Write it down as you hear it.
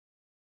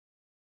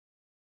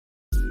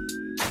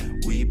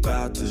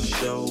about to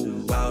show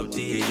out.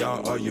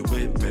 DAR, are you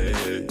with me?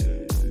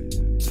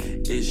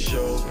 It's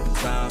show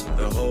time,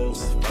 the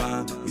host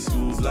fine, we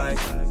smooth like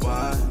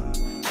wine.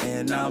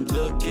 And I'm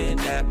looking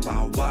at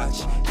my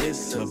watch,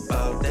 it's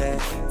about that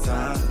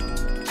time.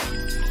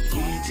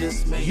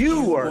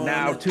 You are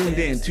now tuned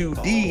in to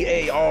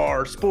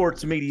DAR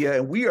Sports Media,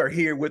 and we are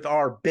here with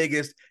our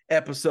biggest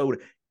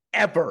episode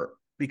ever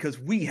because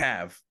we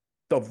have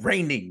the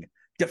reigning,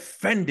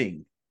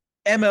 defending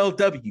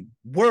MLW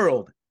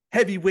World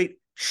Heavyweight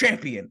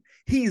Champion.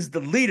 He's the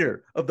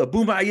leader of the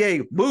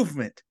BOMAYE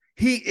movement.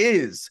 He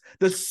is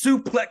the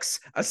suplex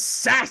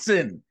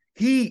assassin.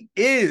 He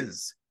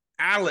is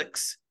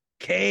Alex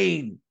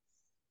Kane.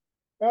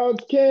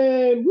 Alex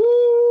Kane,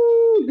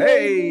 woo!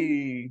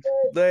 Hey,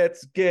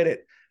 let's get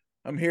it.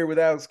 I'm here with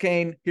Alex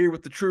Kane, here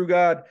with the True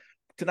God.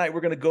 Tonight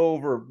we're going to go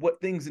over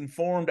what things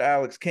informed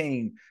Alex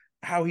Kane,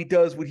 how he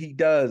does what he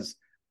does,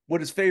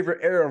 what his favorite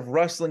era of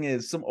wrestling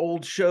is, some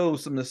old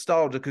shows, some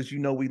nostalgia, because you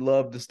know we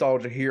love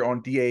nostalgia here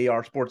on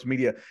DAR Sports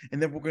Media.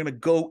 And then we're going to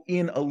go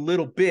in a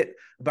little bit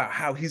about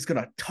how he's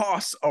going to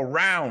toss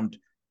around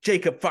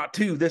Jacob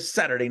Fatu this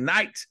Saturday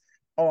night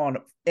on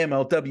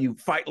MLW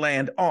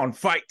Fightland on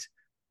Fight.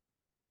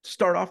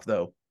 Start off,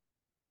 though,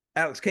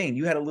 Alex Kane,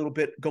 you had a little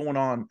bit going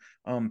on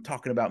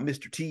talking about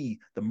Mr. T,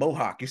 the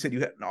Mohawk. You said you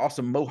had an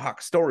awesome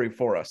Mohawk story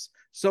for us.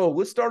 So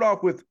let's start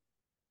off with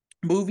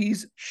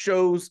movies,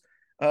 shows,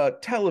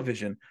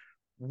 television.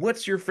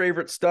 What's your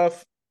favorite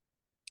stuff,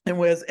 and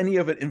has any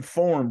of it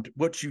informed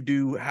what you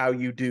do, how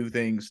you do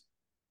things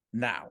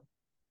now?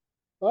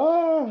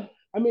 I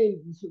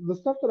mean, the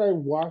stuff that I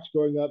watched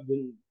growing up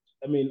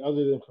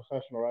other than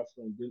professional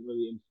wrestling, didn't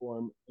really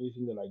inform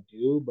anything that I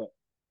do. But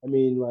I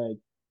mean,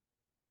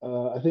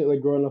 I think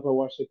like growing up, I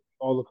watched like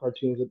all the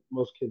cartoons that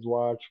most kids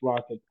watch: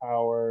 Rocket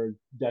Power,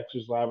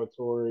 Dexter's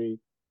Laboratory,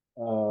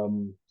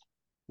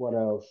 what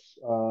else?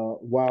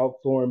 Wild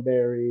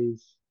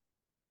Thornberries.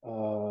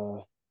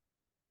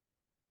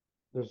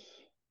 There's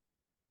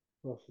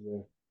what else is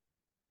there?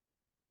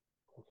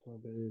 Wild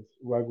Thornberries,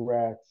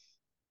 Rugrats.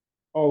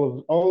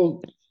 Almost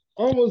all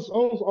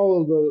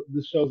of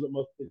the shows that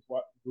most kids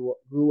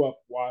grew up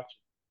watching.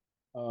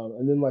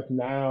 And then like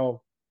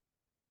now,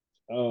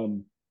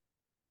 um,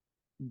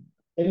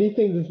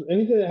 anything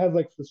that has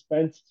like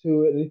suspense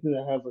to it, anything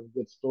that has like a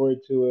good story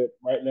to it.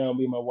 Right now,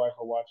 me and my wife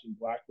are watching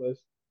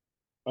Blacklist.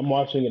 I'm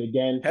watching it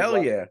again.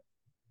 Hell yeah.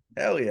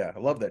 I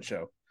love that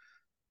show.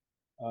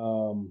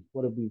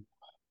 What did we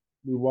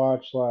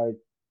watch? Like,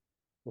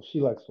 well,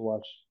 she likes to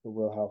watch The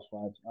Real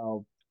Housewives.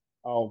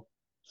 I'll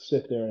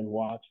sit there and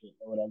watch it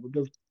or whatever,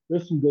 because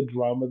there's some good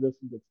drama, there's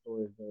some good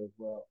stories there as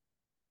well.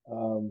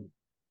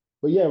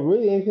 But yeah,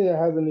 really anything that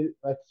has any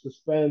like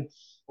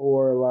suspense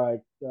or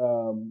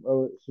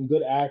some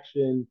good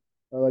action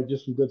or like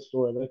just some good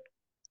story. Like,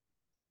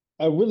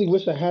 I really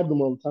wish I had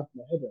them on the top of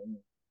my head right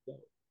now.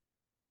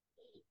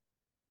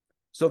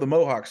 So the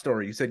Mohawk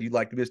story, you said you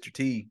liked Mr.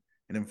 T,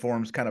 and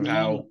informs kind of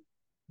how.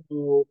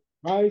 So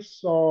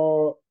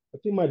I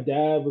think my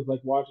dad was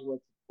like watching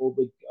like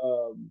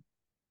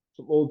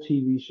some old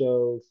TV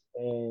shows,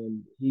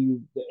 and the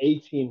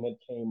A-Team had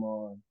came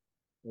on,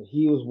 and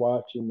he was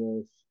watching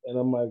this, and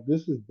I'm like,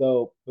 this is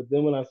dope. But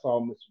then when I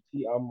saw Mr.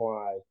 T, I'm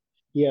like,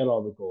 he had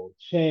all the gold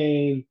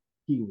chain,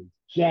 he was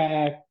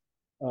jacked,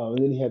 and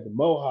then he had the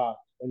mohawk,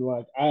 and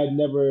like I'd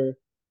never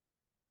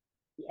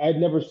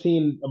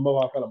seen a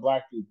mohawk on a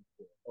black dude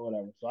before or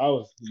whatever, so I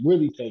was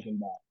really taken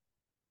back.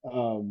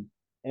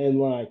 And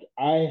like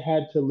I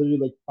had to literally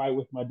like fight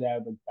with my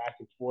dad like back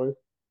and forth,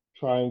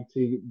 trying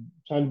to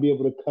be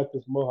able to cut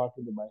this mohawk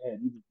into my head.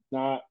 He was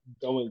not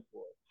going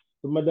for it.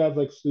 So my dad's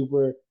like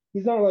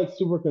he's not like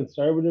super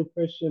conservative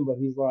Christian, but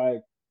he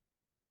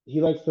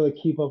likes to like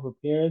keep up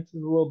appearances a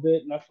little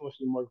bit. Not so much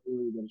anymore because he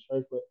really go to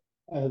church,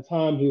 but at the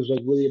time he was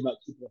like really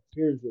about keeping up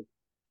appearances.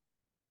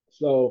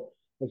 So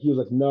like he was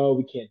like, no,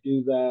 we can't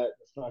do that.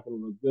 It's not gonna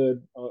look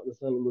good.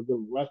 It's not gonna look good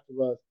with the rest of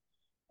us.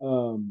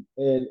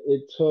 And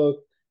it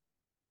took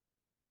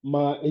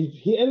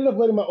he ended up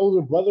letting my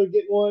older brother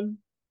get one,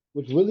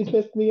 which really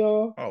pissed me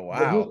off. Oh,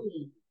 But wow.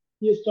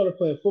 he had started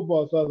playing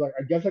football, so I was like,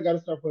 I guess I got to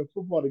start playing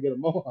football to get a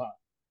mohawk.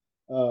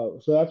 So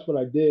that's what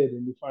I did,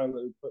 and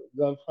finally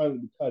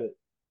cut it.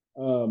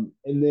 And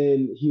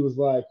then he was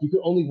like, you can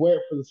only wear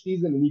it for the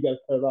season, and you got to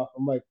cut it off.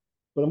 I'm like,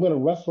 but I'm gonna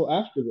wrestle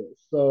after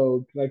this,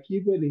 so can I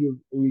keep it? And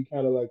we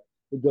kind of like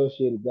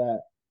negotiated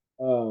that.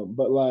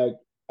 But like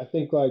I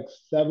think like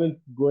seventh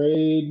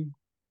grade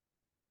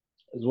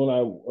is when I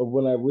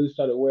really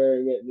started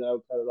wearing it, and I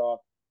would cut it off.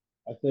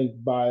 I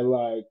think by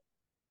like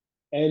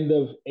end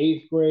of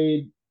eighth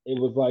grade, it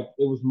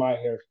was my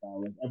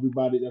hairstyle. Like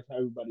that's how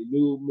everybody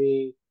knew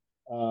me.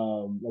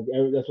 That's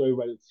what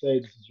everybody would say.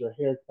 This is your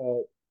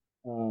haircut.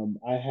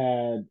 I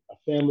had a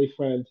family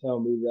friend tell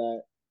me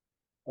that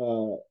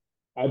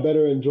I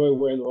better enjoy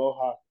wearing the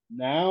mohawk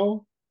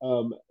now.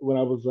 When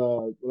I was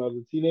a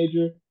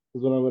teenager,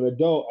 because when I'm an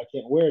adult, I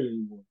can't wear it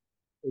anymore.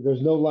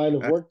 There's no line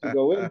of work to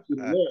go into to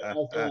wear it. I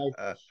was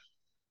like,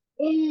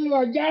 Oh,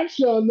 I got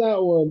you on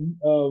that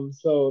one.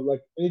 So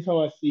like anytime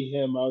I see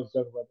him, I was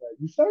joking about that.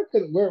 You said I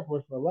couldn't wear it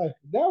for my life.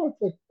 That was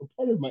like a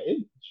part of my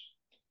image.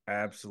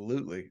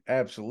 Absolutely,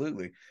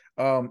 absolutely.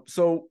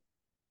 So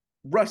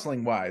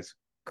wrestling wise,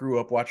 grew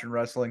up watching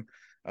wrestling.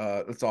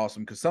 That's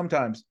awesome because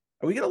sometimes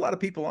we get a lot of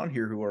people on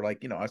here who are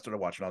like, I started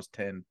watching when I was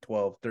 10,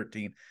 12,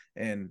 13,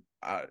 and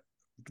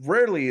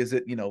rarely is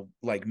it,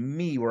 like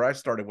me where I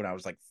started when I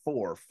was like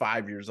 4 or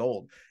 5 years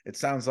old. It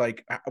sounds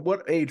like,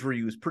 what age were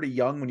you? It was pretty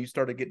young when you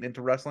started getting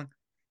into wrestling?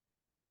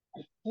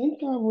 I think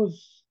I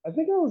was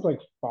like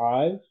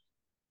 5. I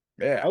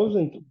Yeah. was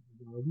in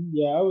kindergarten.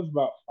 Yeah, I was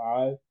about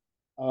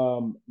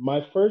 5.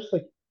 My first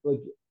like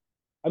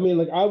I mean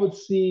like I would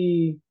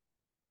see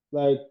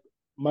like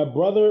my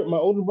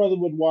older brother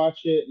would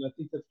watch it, and I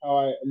think that's how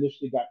I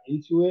initially got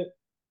into it.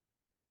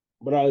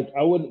 But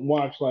I wouldn't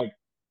watch like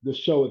the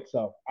show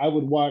itself. I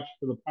would watch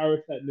for the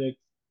pyrotechnics,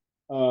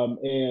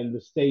 and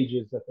the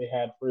stages that they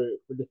had for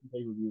different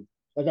pay per views.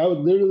 Like I would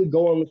literally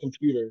go on the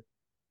computer.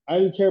 I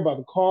didn't care about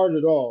the card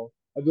at all.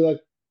 I'd be like,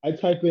 I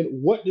type in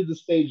what did the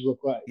stage look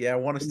like, Yeah, I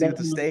want to and see that's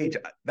what the stage.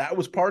 That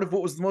was part of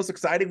what was the most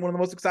exciting. One of the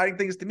most exciting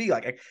things to me.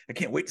 Like, I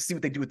can't wait to see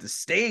what they do with the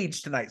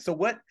stage tonight. So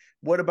what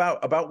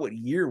about what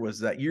year was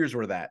that? Years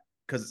were that?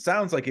 Because it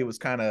sounds like it was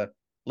kind of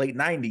late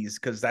 '90s.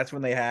 Because that's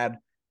when they had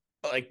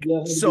like yeah, it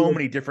had to be so like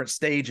many different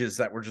stages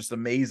that were just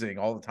amazing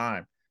all the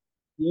time.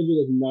 maybe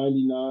like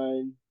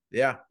 99,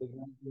 Yeah, like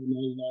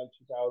 99,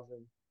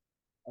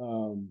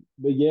 2000.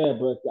 But yeah,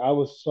 but I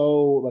was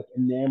so like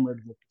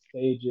enamored with the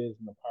stages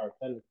and the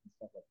pyrotechnics and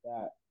stuff like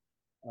that.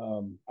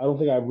 I don't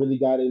think I really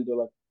got into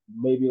like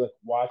maybe like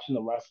watching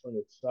the wrestling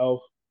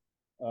itself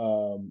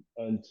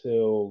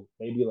until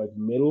maybe like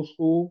middle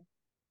school.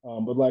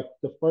 But like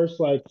the first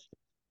like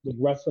the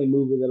wrestling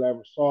movie that I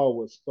ever saw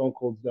was Stone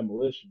Cold's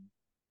Demolition.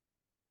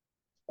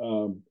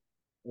 Um,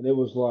 and it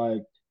was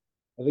like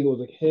I think it was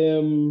like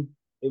him.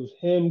 It was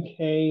him,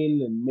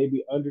 Kane, and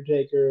maybe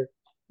Undertaker.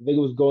 I think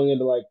it was going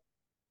into like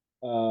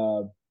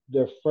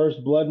their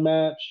first blood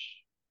match.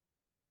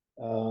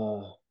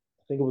 I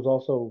think it was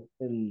also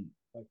in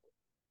like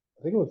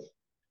I think it was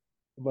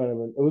it might have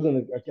been it was in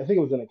a, I think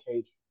it was in a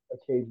cage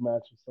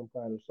match of some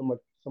kind or some like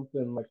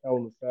something like Hell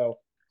in a Cell,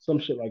 some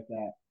shit like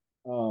that.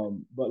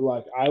 But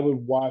like I would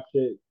watch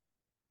it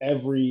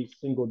every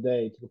single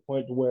day to the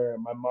point to where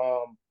my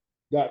mom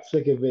got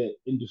sick of it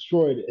and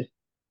destroyed it.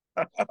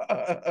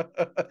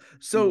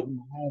 so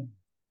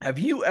have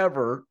you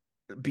ever,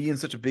 being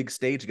such a big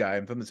stage guy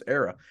and from this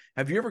era,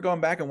 have you ever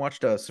gone back and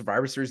watched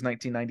Survivor Series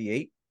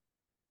 1998?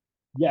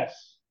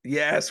 Yes.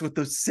 Yes, with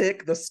the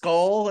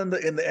skull and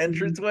the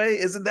entranceway.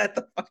 Isn't that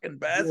the fucking Yeah,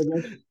 best?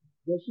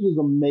 that shit is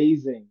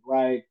amazing.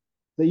 Like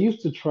they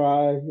used to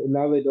try, and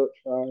now they don't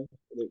try.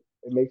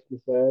 It makes me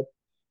sad.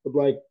 But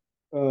like,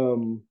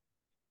 um,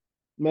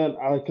 man,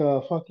 I like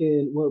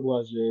fucking what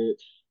was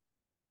it?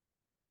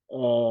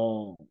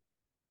 Uh,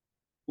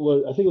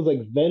 was I think it was like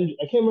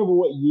I can't remember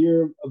what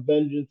year of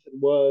Vengeance it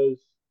was.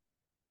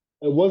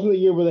 It wasn't the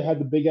year where they had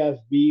the big ass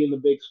B and the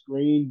big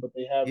screen, but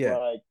they had Yeah,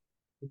 like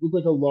it looked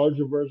like a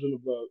larger version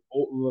of a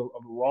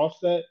Raw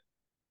set.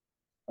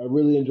 I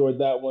really enjoyed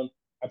that one.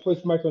 I play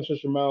Smack on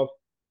Shut Your Mouth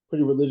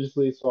pretty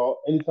religiously, so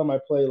anytime I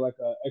play like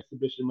an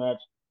exhibition match,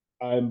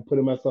 I'm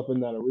putting myself in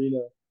that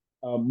arena.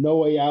 No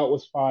Way Out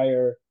was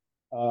fire.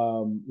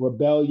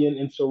 Rebellion,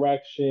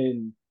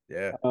 Insurrection,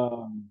 yeah.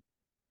 um,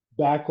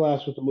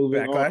 Backlash with the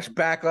moving Backlash, on.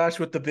 backlash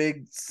with the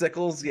big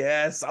sickles.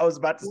 Yes, I was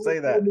about to Someone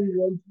say told that. me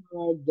one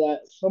time that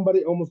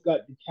somebody almost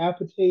got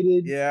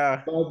decapitated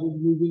Yeah, by the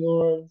moving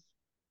arms.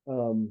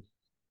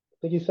 I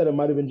think he said it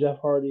might have been Jeff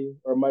Hardy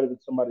or it might have been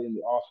somebody in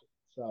the office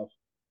itself,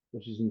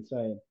 which is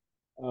insane.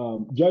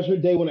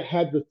 Judgment Day when it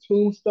had the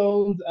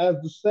tombstones as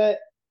the set.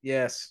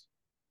 yes.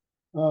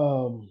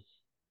 Um,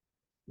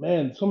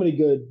 man, so many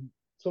good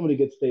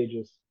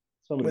stages,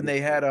 so many When good they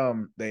had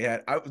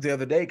stages. the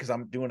other day because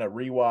I'm doing a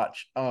rewatch.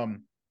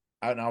 And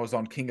I was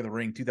on King of the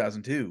Ring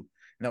 2002, and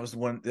that was the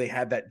one they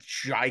had that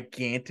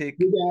gigantic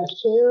Big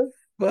ass chair.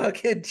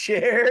 fucking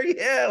chair.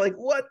 Yeah, like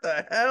what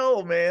the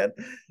hell, man?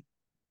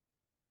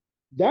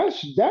 That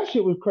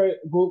shit was crazy.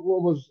 What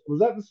was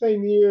that the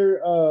same year?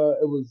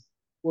 It was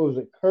what was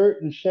it?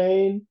 Kurt and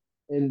Shane,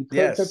 and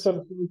Kurt kept Yes, trying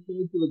to throw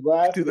Shane through the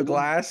glass, through and the it wouldn't.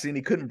 glass, and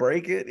he couldn't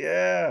break it.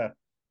 Yeah,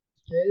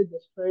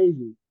 That's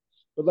crazy.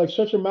 But like,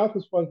 Shut Your Mouth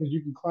is fun because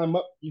you can climb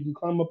up. You can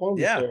climb up on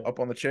the yeah, chair. up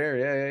on the chair.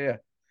 Yeah, yeah, yeah.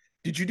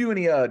 Did you do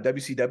any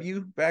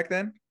WCW back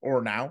then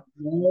or now?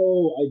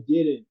 No, I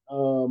didn't.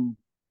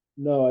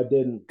 No, I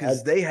didn't.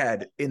 Because they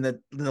had in the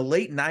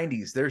late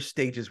 '90s, their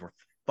stages were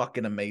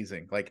fucking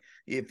amazing. Like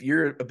if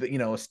you're a bit,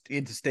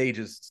 into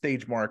stages,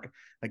 stage mark,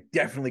 like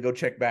definitely go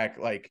check back.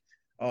 Like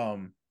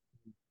um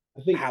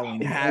I think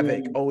Howling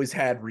Havoc always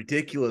had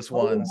ridiculous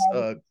ones.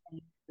 Yeah.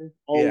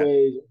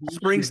 always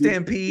Spring should be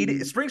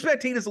Stampede. Spring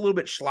Stampede is a little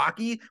bit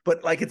schlocky,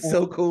 but like it's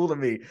so cool to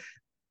me.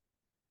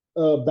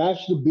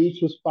 Bash the Beach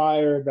was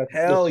fire. That's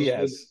Hell just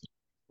like yes.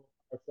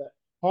 that.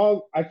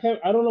 Hog. I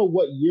don't know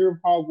what year of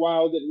Hog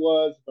Wild it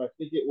was, but I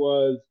think it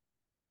was.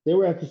 They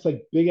were at this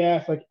like big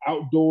ass like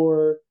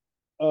outdoor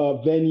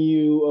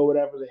venue or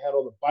whatever. They had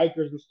all the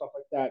bikers and stuff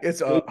like that.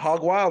 It's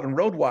Hog Wild and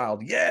Road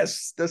Wild.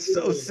 Yes, that's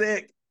so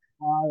sick.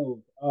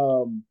 Wild.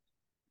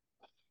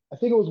 I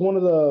think it was one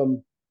of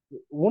the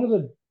one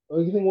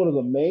of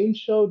the main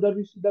show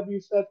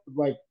WCW sets, but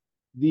like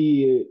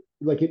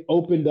it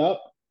opened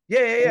up.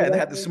 Yeah. They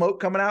had the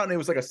smoke coming out, and it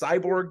was like a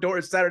cyborg door.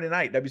 It's Saturday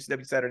night,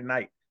 WCW Saturday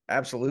night.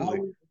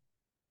 Absolutely.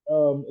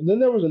 And then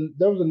there was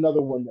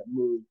another one that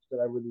moved that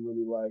I really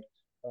really liked.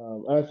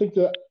 And I think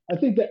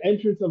the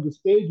entrance of the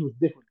stage was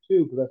different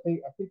too, because I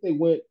think they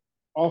went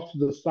off to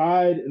the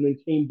side and then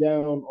came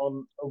down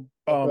on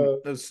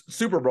the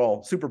Super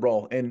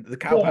Bowl, and the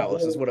Cow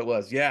Palace is what it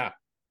was. Yeah,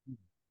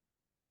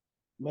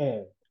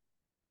 man.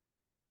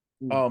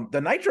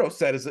 The Nitro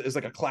set is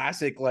like a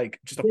classic, like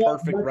just a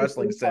perfect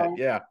wrestling set.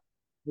 Yeah,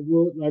 I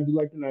do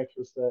like the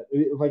Nitro set.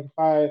 Like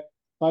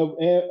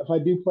if I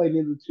do play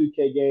into the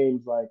 2K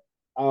games, like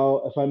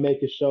if I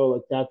make a show,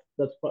 like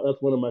that's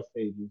one of my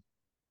stages.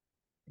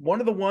 One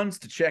of the ones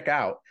to check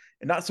out,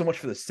 and not so much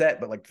for the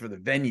set, but like for the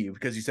venue,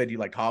 because you said you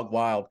liked Hog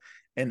Wild,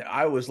 and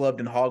I always loved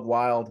in Hog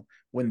Wild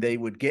when they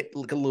would get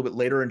like a little bit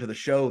later into the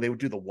show, they would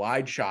do the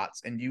wide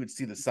shots, and you would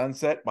see the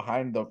sunset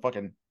behind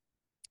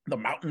the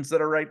mountains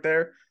that are right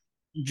there.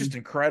 Mm-hmm. Just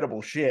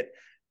incredible shit.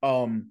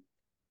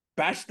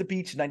 Bash the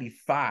Beach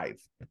 95.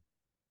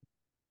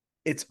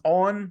 It's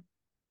on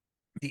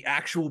the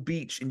actual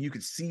beach, and you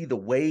could see the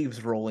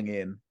waves rolling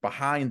in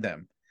behind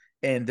them.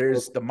 And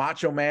there's the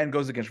Macho Man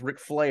goes against Ric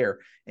Flair,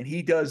 and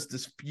he does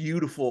this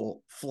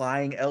beautiful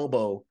flying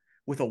elbow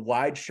with a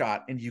wide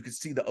shot, and you can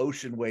see the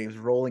ocean waves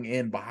rolling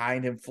in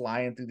behind him,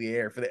 flying through the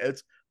air.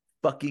 It's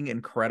fucking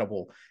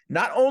incredible.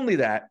 Not only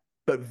that,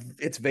 but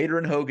it's Vader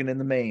and Hogan in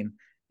the main,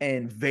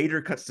 and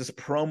Vader cuts this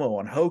promo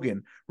on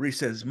Hogan where he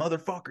says,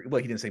 motherfucker.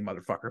 Well, he didn't say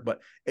motherfucker,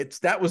 but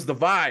that was the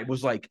vibe,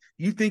 was like,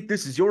 you think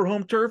this is your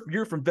home turf?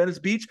 You're from Venice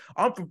Beach?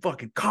 I'm from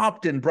fucking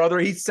Compton, brother.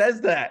 He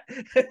says that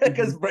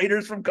because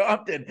Vader's from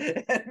Compton.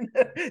 And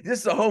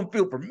this is a home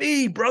field for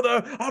me,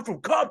 brother. I'm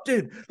from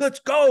Compton. Let's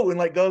go. And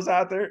like goes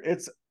out there.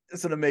 It's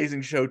an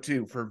amazing show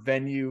too, for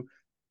venue,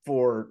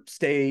 for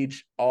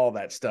stage, all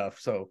that stuff.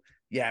 So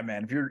yeah,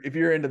 man, if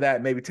you're into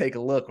that, maybe take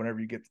a look whenever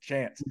you get the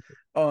chance.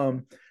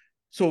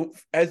 So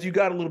as you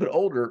got a little bit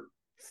older,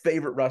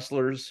 favorite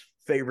wrestlers,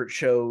 favorite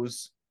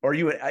shows, do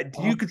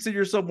you consider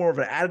yourself more of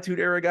an Attitude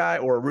Era guy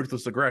or a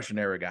Ruthless Aggression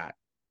Era guy?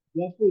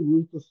 Definitely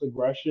Ruthless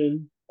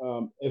Aggression.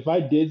 If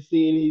I did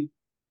see any,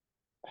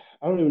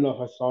 I don't even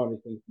know if I saw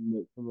anything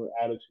from the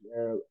Attitude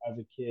Era as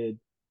a kid.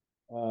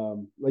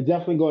 Like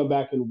definitely going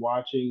back and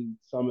watching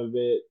some of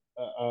it,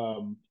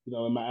 in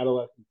my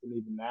adolescence and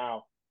even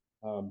now,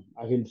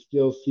 I can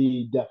still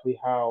see definitely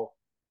how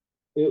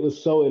it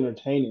was so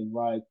entertaining.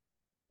 Like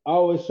I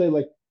always say,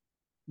 like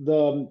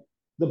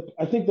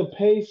I think the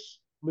pace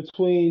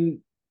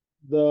between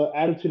the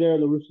Attitude Era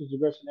and the Ruthless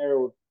Aggression Era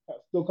was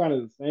still kind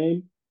of the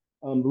same.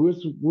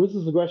 The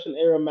Ruthless Aggression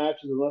Era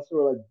matches, unless they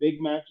were like big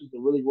matches, that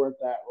really weren't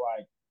that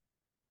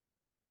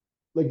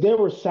like they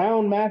were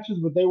sound matches,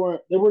 but they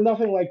were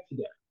nothing like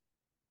today.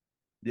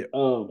 Yeah.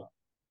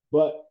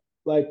 But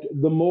like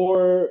I've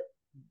only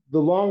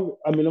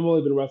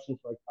been wrestling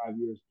for like 5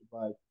 years,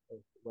 but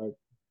like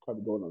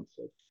probably going on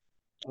 6.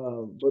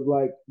 But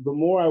like the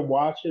more I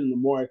watch it and the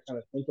more I kind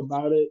of think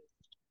about it,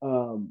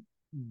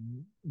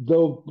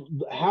 though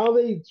how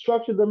they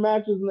structured their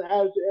matches in the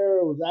Attitude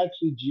Era was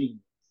actually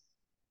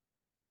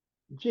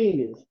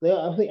genius.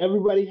 I think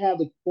everybody had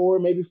like 4,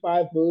 maybe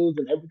 5 moves,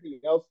 and everything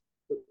else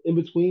in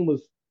between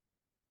was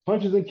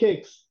punches and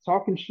kicks,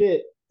 talking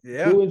shit,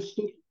 doing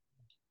stupid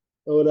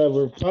or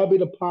whatever, probably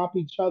to pop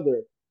each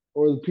other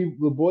or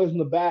the boys in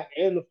the back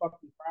and the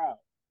fucking crowd.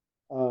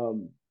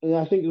 And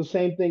I think the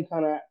same thing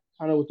kind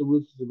of with the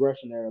Ruthless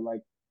Aggression Era,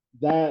 like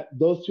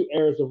those two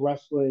eras of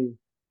wrestling,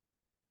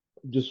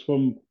 just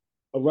from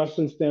a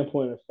wrestling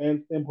standpoint, a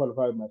fan standpoint, are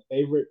probably my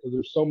favorite because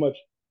there's so much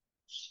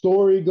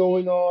story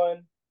going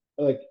on.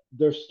 Like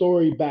their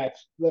story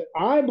backs. Like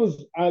I'm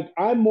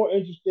more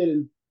interested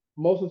in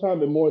most of the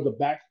time in more of the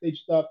backstage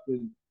stuff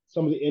than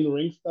some of the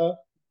in-ring stuff,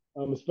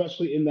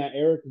 especially in that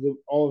era because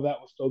all of that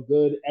was so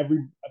good. I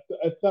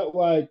felt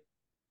like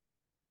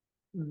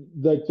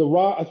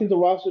I think the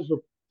rosters were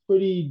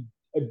pretty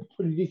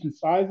decent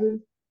sizes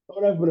or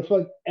whatever, but I feel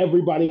like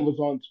everybody was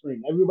on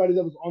screen. Everybody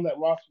that was on that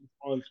roster was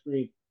on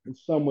screen in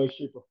some way,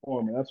 shape, or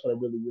form, and that's what I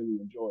really, really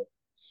enjoyed.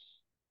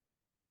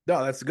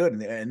 No, that's good,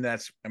 and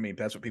that's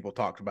what people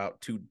talked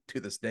about to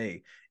this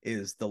day,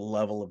 is the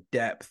level of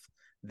depth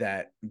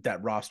that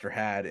roster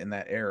had in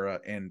that era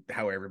and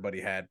how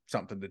everybody had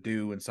something to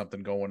do and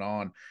something going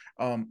on.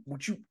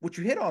 What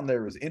you hit on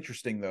there was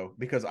interesting though,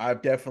 because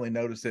I've definitely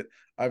noticed it.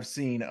 I've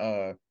seen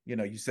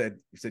you said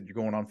you're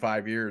going on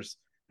 5 years,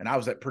 and I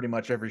was at pretty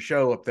much every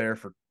show up there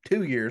for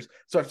 2 years,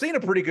 so I've seen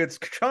a pretty good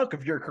chunk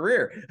of your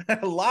career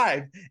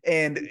live,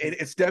 and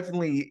it's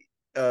definitely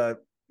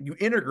you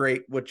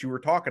integrate what you were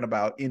talking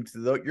about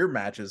into your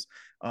matches.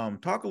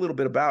 Talk a little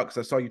bit about, because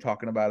I saw you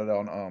talking about it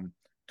on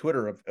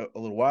Twitter a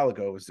little while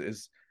ago,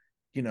 is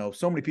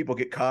so many people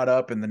get caught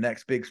up in the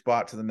next big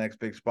spot to the next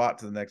big spot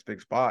to the next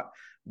big spot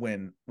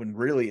when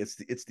really it's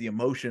the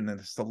emotion and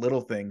it's the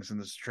little things and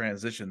the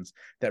transitions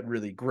that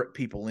really grip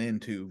people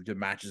into the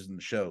matches and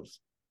the shows.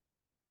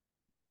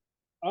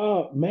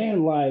 Oh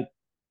man, like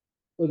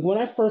when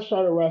I first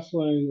started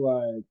wrestling,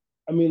 like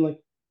I mean, like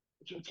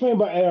trained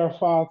by AR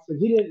Fox, like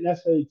he didn't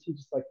necessarily teach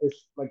us like this,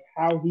 like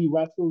how he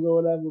wrestles or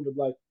whatever, but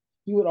like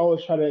he would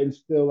always try to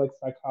instill like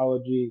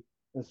psychology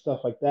and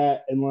stuff like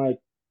that. And like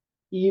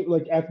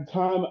like at the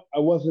time, I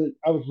was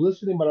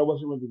listening, but I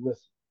wasn't really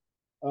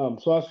listening.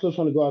 So I was still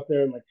trying to go out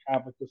there and like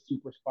have like the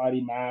super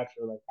spotty match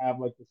or like have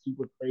like the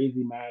super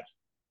crazy match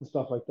and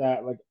stuff like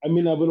that. Like I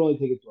mean, I would only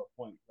take it to a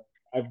point.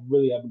 Like, I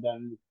really haven't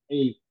done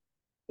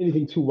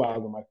anything too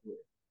wild in my career.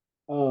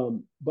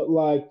 But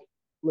like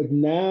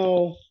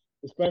now,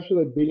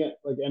 especially like being at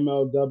like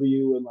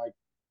MLW and like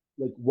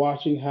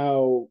watching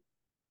how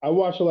I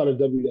watch a lot of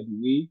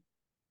WWE.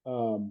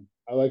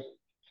 I like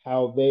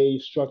how they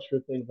structure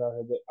things. I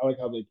like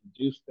how they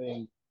produce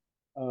things.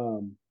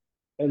 Um,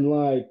 and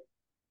like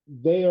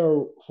they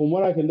are, from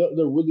what I can know,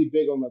 they're really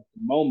big on like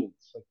the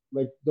moments,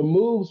 like the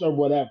moves or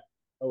whatever,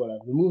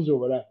 The moves or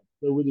whatever.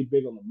 They're really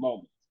big on the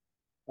moments.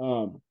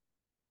 Um,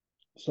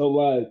 so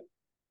like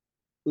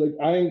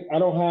I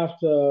don't have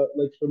to,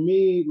 like, for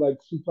me, like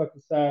suplex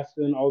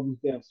assassin, all these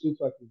damn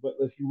suplexes. But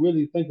if you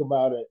really think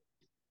about it,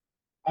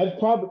 I've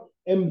probably,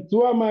 and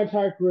throughout my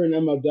entire career in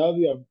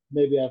MLW, I've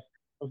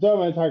throughout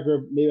my entire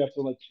career, maybe I've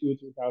done like 2 or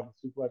 3 thousand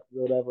suplexes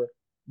or whatever.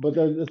 But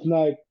it's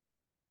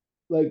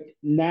like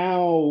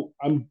now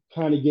I'm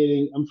kind of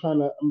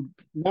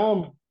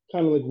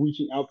like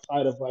reaching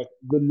outside of like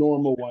the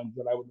normal ones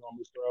that I would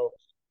normally throw,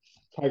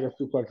 tiger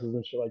suplexes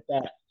and shit like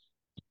that.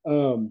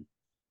 Um,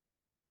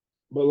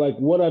 but like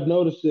what I've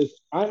noticed is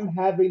I'm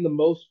having the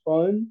most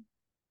fun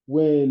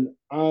when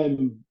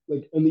I'm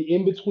like in the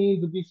in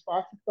betweens of these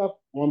spots and stuff,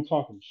 where I'm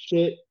talking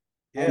shit.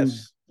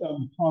 Yes.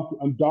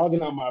 I'm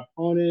dogging out my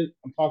opponent.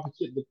 I'm talking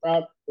shit to the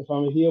crowd if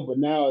I'm a heel. But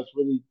now it's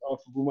really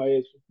also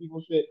BOMAYE for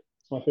people shit.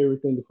 It's my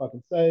favorite thing to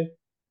fucking say.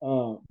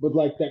 But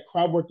like that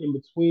crowd work in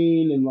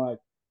between and like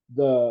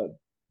the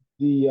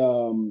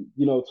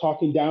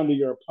talking down to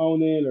your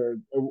opponent or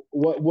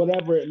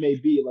whatever it may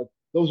be. Like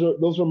those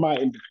are my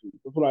in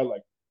betweens. That's what I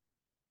like.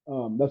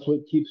 That's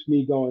what keeps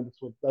me going.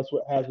 That's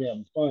what has me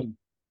having fun.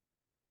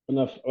 And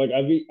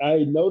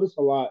I notice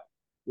a lot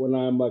when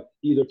I'm like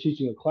either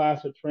teaching a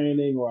class or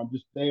training, or I'm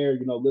just there,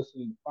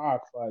 listening to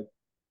Fox. Like,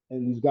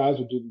 and these guys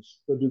they'll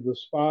do the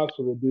spots,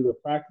 or they'll do the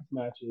practice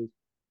matches,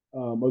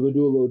 or they'll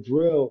do a little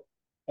drill,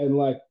 and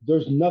like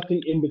there's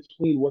nothing in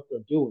between what they're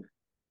doing.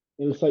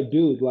 And it's like,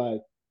 dude,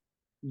 like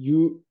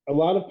a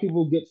lot of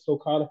people get so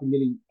caught up in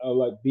getting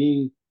like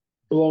being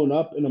blown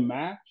up in a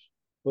match,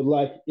 but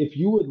like if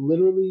you would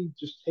literally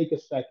just take a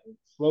second,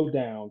 slow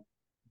down,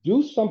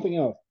 do something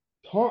else,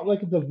 talk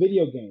like it's a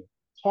video game,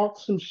 talk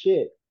some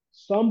shit,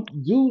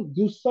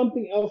 do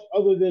something else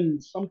other than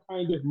some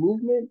kind of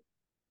movement,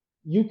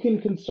 you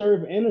can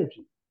conserve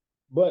energy.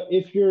 But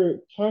if you're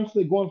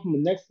constantly going from the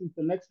next thing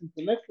to the next thing to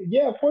the next thing,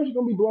 yeah, of course you're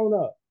gonna be blown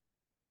up.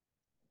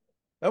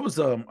 That was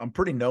I'm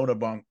pretty known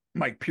among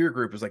my peer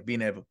group as like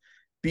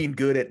being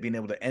good at being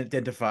able to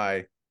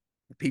identify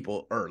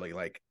people early.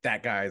 Like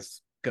that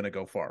guy's gonna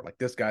go far. Like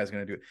this guy's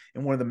gonna do it.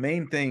 And one of the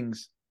main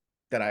things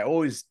that I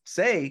always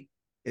say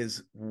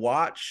is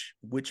watch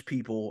which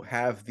people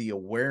have the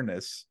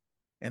awareness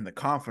and the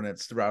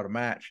confidence throughout a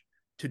match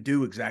to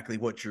do exactly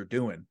what you're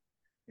doing.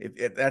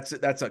 If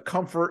that's a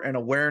comfort and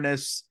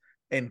awareness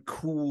and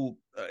cool,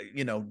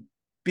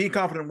 being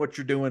confident in what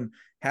you're doing,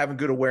 having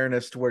good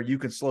awareness to where you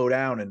can slow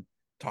down and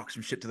talk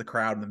some shit to the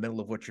crowd in the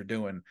middle of what you're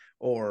doing,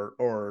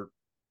 or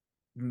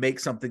make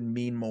something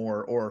mean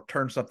more, or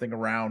turn something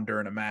around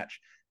during a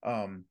match.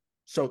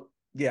 So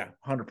yeah,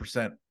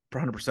 100%,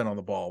 100% on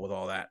the ball with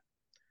all that.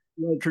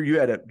 Like, True, you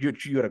had to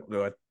go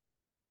ahead.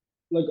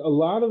 like a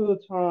lot of the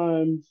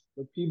times,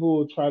 like people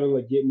will try to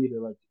like get me to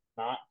like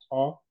not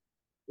talk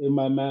in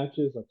my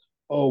matches. Like,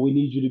 oh, we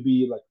need you to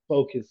be like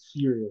focused,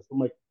 serious. I'm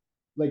like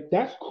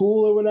that's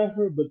cool or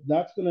whatever, but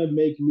that's gonna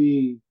make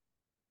me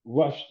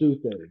rush through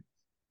things.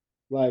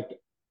 Like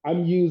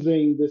I'm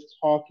using this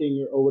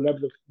talking or whatever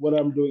what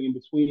I'm doing in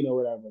between or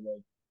whatever,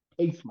 like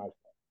pace myself.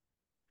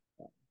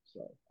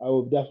 So I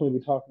will definitely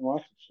be talking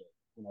lots of shit.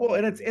 Well,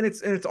 and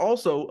it's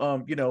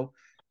also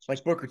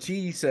like Booker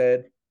T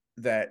said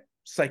that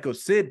Psycho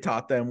Sid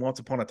taught them once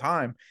upon a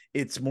time.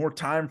 It's more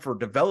time for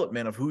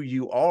development of who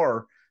you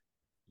are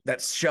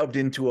that's shoved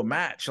into a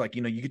match. Like,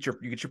 you get your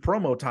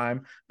promo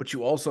time, but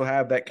you also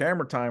have that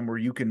camera time where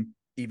you can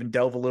even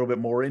delve a little bit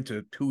more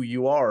into who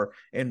you are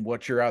and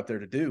what you're out there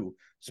to do.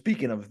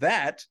 Speaking of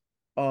that,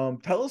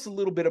 tell us a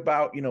little bit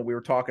about, we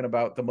were talking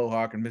about the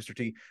Mohawk and Mr.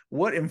 T.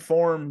 What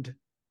informed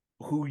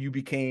who you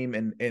became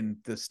and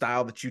the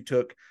style that you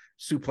took,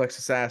 suplex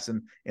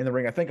assassin in the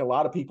ring? I think a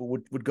lot of people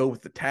would go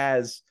with the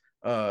Taz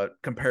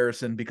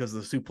comparison because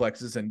of the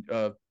suplexes and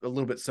a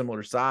little bit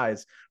similar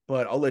size,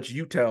 but I'll let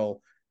you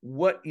tell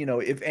what,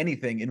 if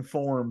anything,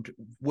 informed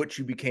what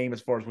you became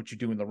as far as what you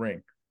do in the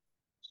ring.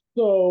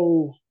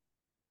 So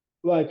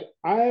like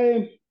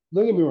I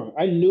don't get me wrong,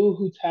 I knew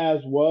who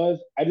Taz was.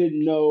 I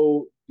didn't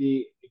know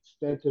the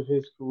extent of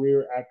his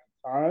career at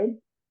the time.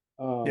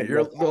 Yeah, you're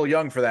a Like little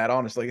young for that,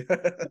 honestly.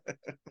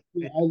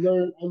 I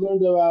learned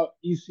about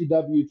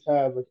ECW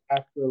Taz like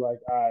after like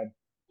I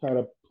kind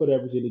of put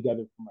everything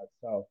together for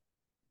myself.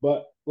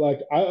 But like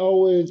I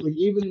always like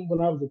even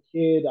when I was a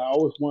kid, I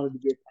always wanted to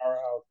be a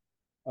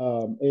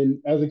powerhouse. And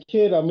as a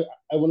kid,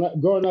 when I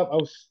growing up, I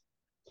was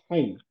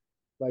tiny,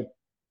 like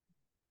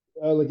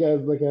as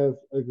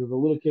a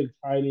little kid,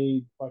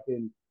 tiny,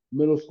 fucking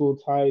middle school,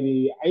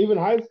 tiny, even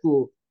high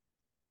school,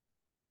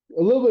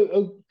 a little bit,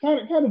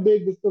 kind of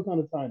big, but still kind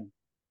of tiny.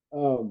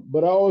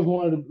 But I always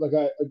wanted to like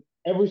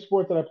every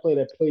sport that I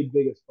played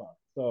big as fuck.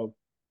 So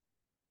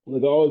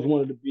like I always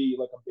wanted to be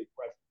like a big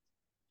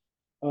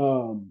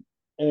presence.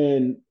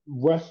 And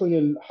wrestling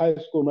in high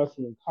school,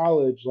 wrestling in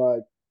college,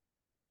 like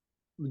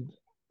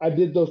I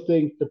did those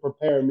things to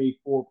prepare me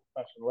for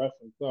professional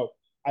wrestling. So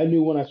I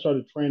knew when I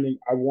started training,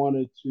 I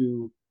wanted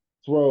to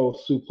throw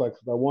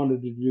suplexes. I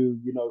wanted to do,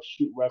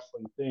 shoot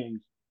wrestling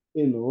things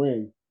in the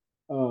ring.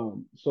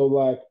 So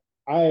like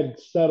I had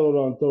settled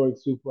on throwing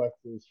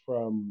suplexes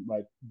from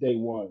like day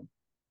one.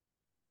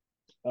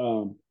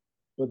 Um,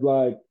 but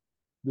like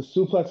the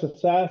suplex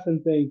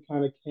assassin thing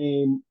kind of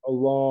came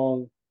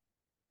along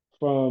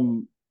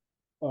from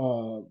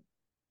uh,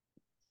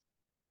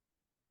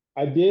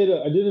 I did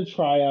a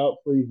tryout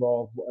for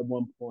Evolve at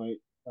one point,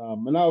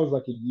 and I was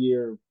like a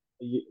year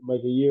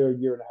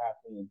and a half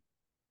in.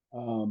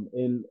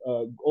 And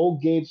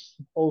old Gabe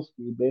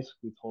Sapolsky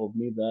basically told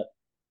me that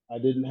I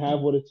didn't have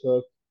what it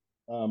took.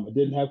 I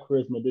didn't have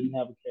charisma. I didn't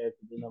have a character.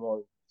 I didn't have all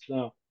this.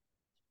 Now,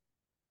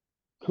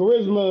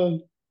 charisma,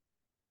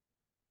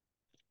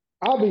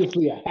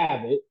 obviously, I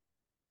have it,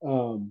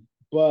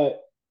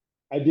 but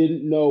I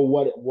didn't know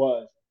what it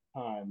was at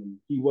the time, and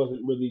he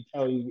wasn't really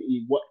telling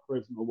me what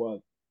charisma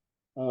was.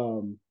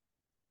 Um,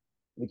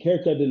 the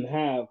character I didn't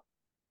have.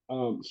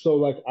 So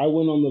like I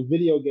went on the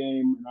video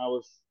game and I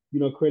was,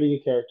 creating a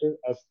character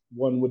as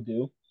one would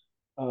do.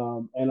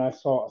 And I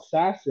saw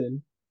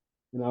Assassin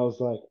and I was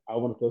like, I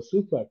want to go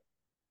suplex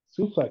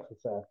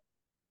Assassin.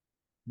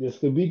 This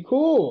could be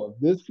cool.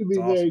 This could It's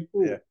be awesome. very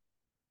Yeah.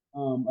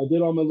 cool. I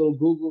did all my little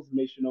Googles to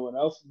make sure no one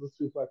else is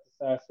a suplex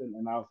assassin,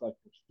 and I was like,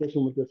 we're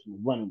sticking with this and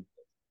running with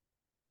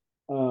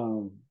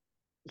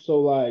this.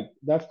 So like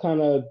that's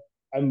kind of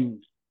I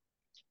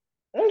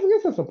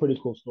guess that's a pretty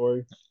cool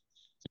story.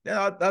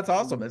 Yeah, that's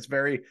awesome. It's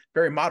very,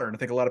 very modern. I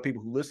think a lot of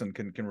people who listen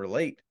can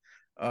relate.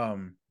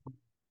 Um,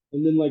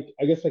 And then like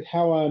I guess like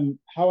how I am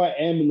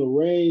in the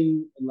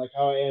ring and like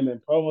how I am in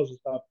promos and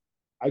stuff,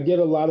 I get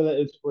a lot of that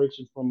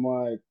inspiration from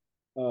like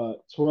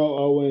Terrell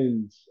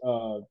Owens,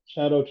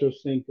 Chad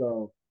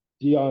Ochocinco,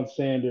 Deion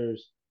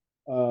Sanders,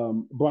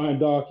 Brian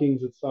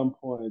Dawkins at some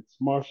points,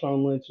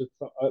 Marshawn Lynch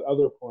at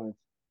other points.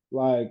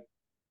 Like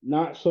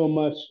not so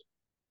much.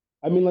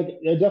 I mean, like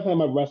I definitely have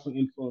my wrestling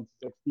influences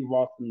like Steve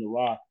Austin and The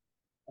Rock,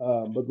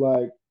 but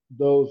like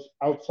those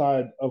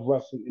outside of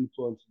wrestling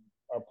influences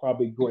are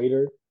probably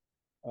greater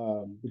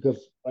because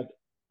like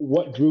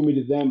what drew me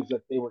to them is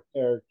that they were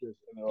characters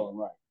in their own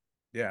right.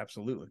 yeah,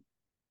 absolutely.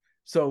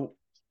 So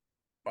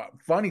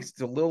funny,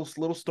 it's a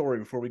little story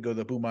before we go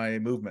to the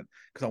BOMAYE movement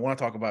because I want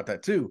to talk about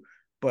that too.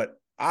 But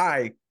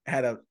I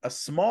had a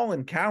small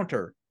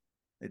encounter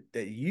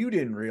that you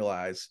didn't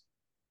realize,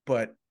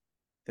 but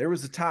there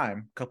was a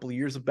time a couple of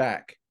years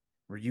back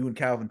where you and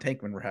Calvin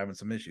Tankman were having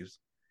some issues,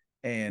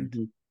 and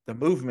Mm-hmm. the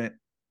movement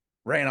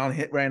ran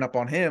up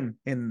on him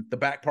in the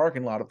back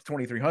parking lot of the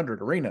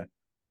 2300 arena.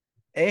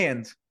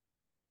 And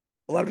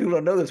a lot of people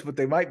don't know this, but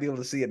they might be able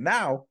to see it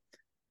now.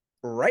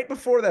 Right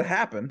before that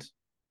happened,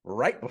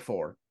 right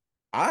before,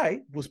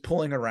 I was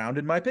pulling around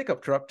in my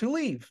pickup truck to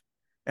leave.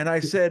 And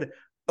I said,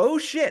 oh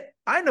shit,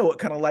 I know what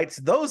kind of lights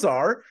those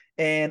are.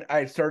 And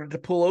I started to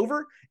pull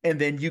over, and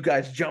then you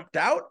guys jumped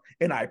out,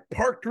 and I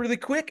parked really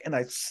quick, and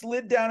I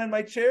slid down in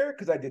my chair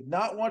because I did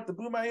not want the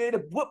BOMAYE to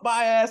whoop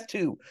my ass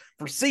too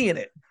for seeing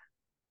it.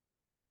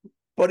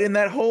 But in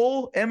that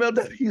whole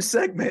MLW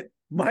segment,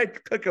 my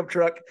pickup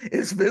truck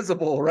is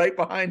visible right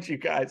behind you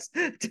guys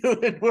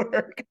doing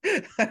work.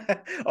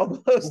 I'll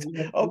post,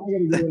 I'm I'll,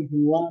 gonna go and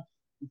watch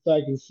so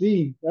I can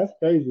see. That's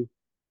crazy.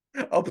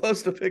 I'll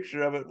post a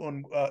picture of it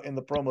when in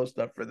the promo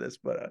stuff for this.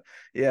 But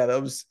yeah,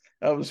 that was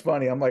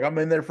funny. I'm like, I'm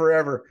in there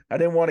forever. I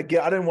didn't want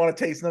to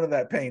taste none of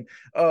that pain.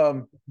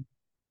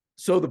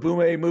 So the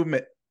BOMAYE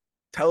movement,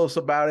 tell us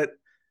about it.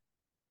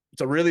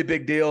 It's a really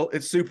big deal.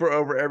 It's super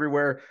over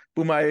everywhere.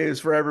 BOMAYE is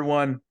for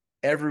everyone.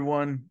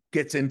 Everyone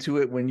gets into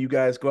it when you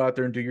guys go out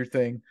there and do your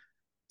thing.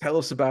 Tell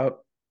us about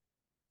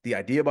the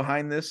idea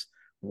behind this,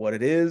 what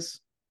it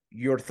is,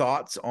 your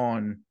thoughts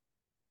on,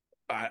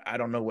 I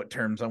don't know what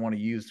terms I want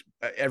to use.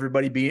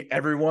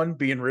 Everyone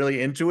being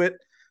really into it.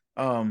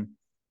 Um,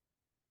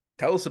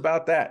 Tell us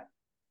about that.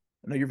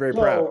 I know you're very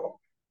proud. So,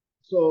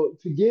 so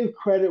to give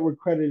credit where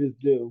credit is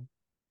due,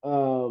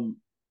 um,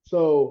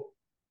 so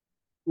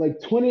like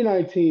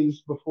 2019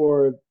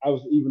 before I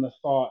was even a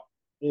thought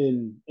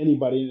in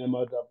anybody in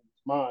MLW's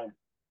mind.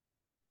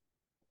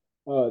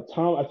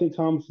 I think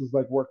Thomas was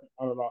like working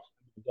on and off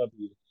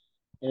MLW,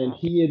 and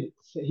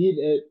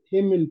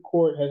him and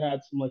Court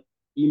had some like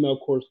email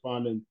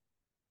correspondence,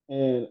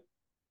 and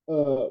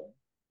uh,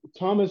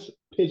 Thomas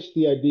pitched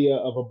the idea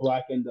of a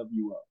black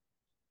NWO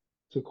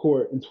to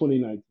Court in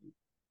 2019.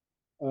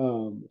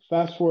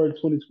 Fast forward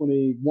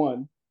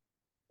 2021,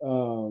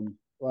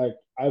 like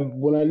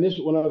when I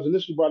was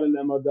initially brought into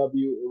MLW,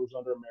 it was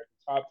under American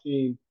Top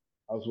Team.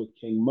 I was with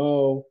King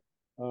Mo.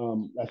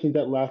 I think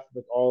that lasted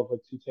like all of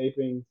like two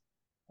tapings.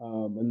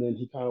 And then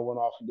he kind of went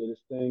off and did his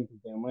thing because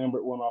Dan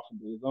Lambert went off and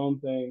did his own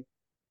thing.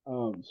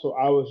 So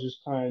I was just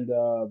kind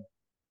of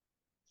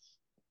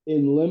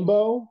in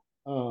limbo.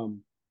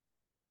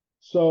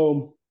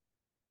 So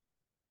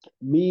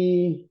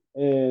me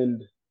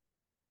and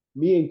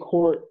me and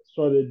Court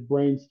started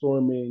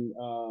brainstorming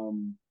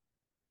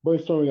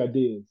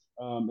ideas.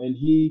 And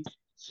he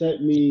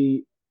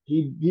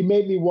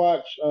made me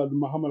watch the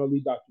Muhammad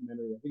Ali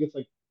documentary. I think it's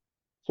like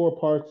 4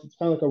 parts. It's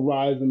kind of like a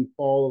rise and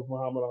fall of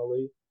Muhammad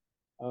Ali.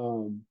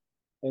 Um,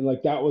 and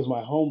like that was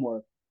my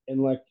homework.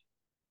 And like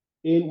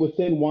in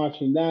within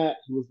watching that,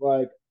 he was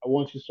like, I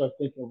want you to start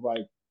thinking of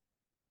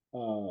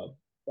uh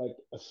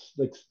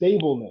like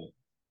stable names.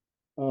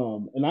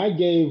 And I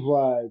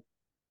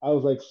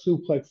was like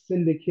Suplex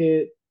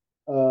Syndicate.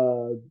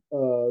 Uh,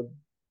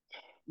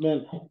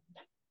 man,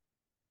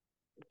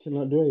 do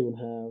I even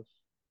have?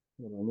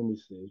 Hold on, let me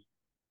see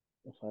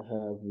if I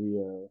have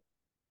the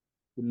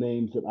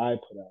names that I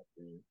put out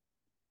there.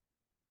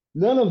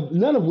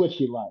 None of which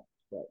he liked,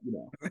 but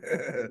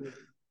a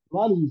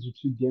lot of these are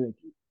too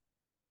gimmicky.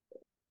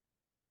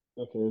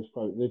 Okay,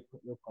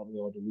 they're probably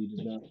all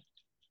deleted now,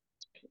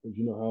 because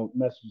you know how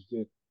messages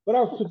do. But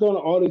I was throwing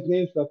all these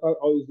names because I thought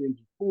all these names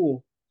were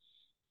cool.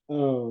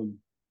 Um,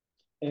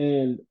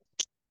 and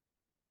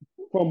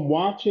from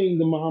watching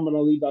the Muhammad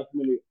Ali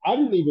documentary, I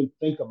didn't even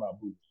think about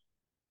Boots.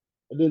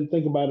 I didn't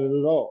think about it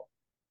at all.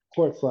 Of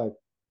course, like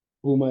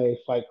BOMAYE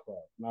Fight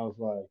Club, and I was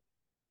like,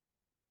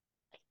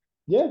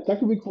 yeah, that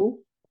could be cool.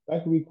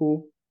 That could be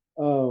cool.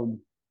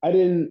 I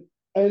didn't,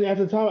 and at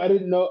the time, I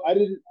didn't know. I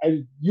didn't.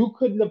 You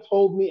couldn't have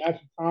told me at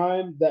the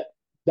time that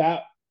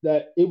that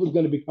it was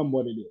going to become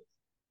what it is.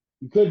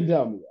 You couldn't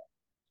tell me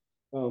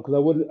that because I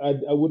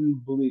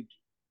wouldn't believe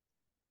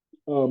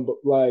you. But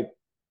like,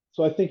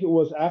 so I think it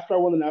was after I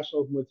won the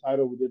national openweight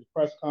title, we did a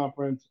press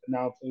conference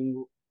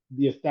announcing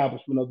the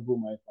establishment of the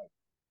BOMAYE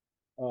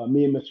fight.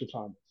 Me and Mr.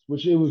 Thomas,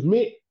 which it was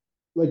me.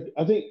 Like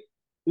I think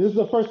this is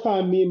the first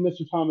time me and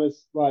Mr.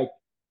 Thomas like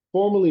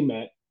formally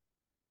met.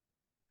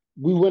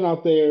 We went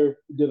out there,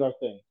 did our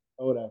thing,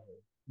 or whatever.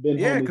 Been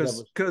Yeah, homies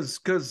ever. because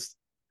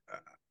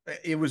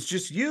it was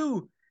just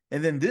you,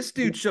 and then this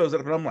dude shows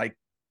up, and I'm like,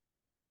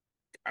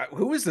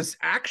 who is this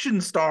action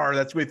star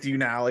that's with you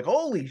now? Like,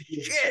 holy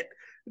shit,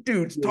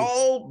 dude's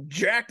tall,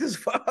 jacked as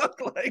fuck.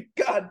 Like,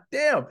 god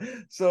damn.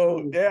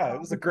 So yeah, it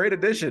was a great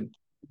addition.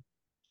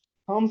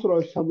 Tom's would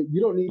always tell me,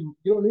 you don't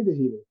need a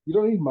heater. You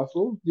don't need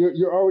muscle.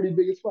 You're already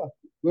big as fuck.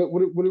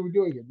 What are we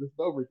doing here? This is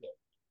overkill.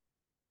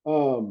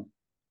 Um,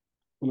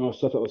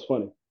 stuff that was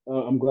funny.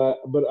 I'm glad,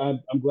 but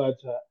I'm glad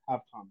to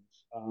have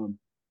Thomas.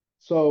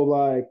 So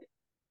like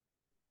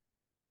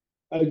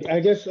I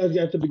guess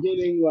at the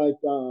beginning, like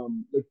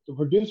the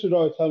producers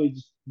always tell me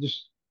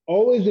just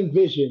always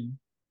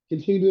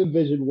continue to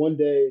envision one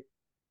day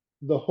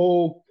the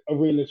whole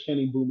arena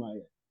chanting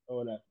 "BOMAYE" or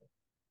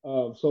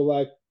whatever. So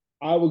like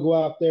I would go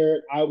out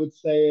there, I would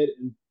say it,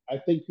 and I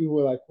think people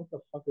were like, "What the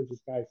fuck is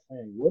this guy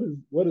saying?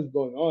 What is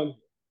going on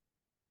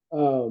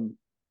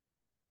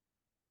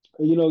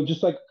here?"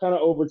 Just like kind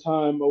of over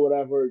time or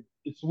whatever.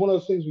 It's one of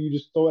those things where you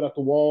just throw it at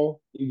the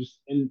wall. You just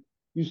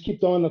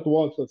keep throwing it at the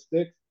wall until it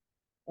sticks.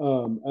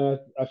 And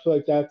I feel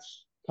like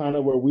that's kind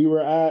of where we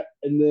were at.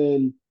 And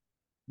then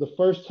the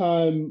first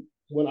time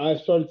when I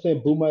started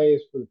saying "BOMAYE"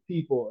 is for the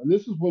people, and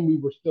this is when we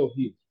were still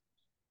here.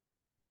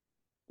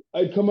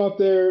 I'd come out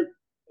there,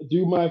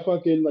 do my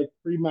fucking like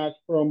pre-match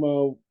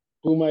promo.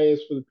 "BOMAYE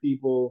is for the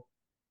people."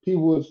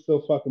 People would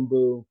still fucking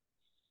boo.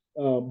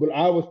 But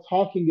I was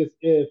talking as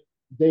if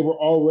they were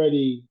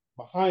already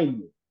behind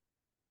me.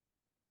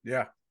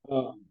 Yeah.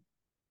 Um,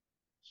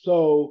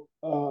 so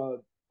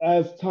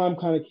as time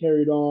kind of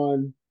carried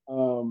on,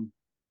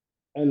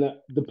 and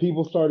the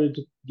people started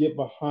to get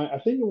behind. I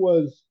think it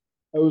was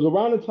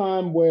around the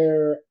time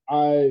where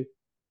I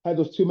had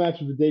those two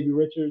matches with Davey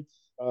Richards,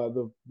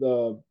 the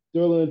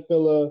Sterling and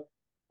Phila,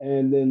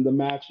 and then the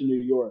match in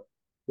New York.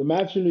 The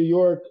match in New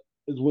York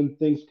is when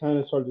things kind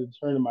of started to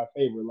turn in my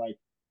favor. Like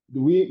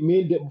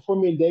before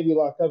me and Davey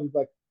locked up, he's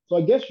like, "So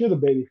I guess you're the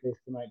babyface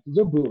tonight because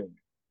they're booing."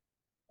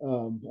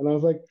 And I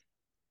was like,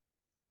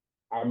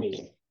 "I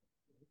mean,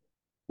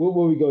 what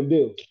we gonna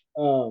do?"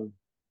 Um,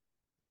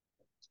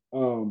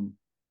 um,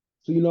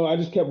 so I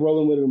just kept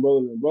rolling with it and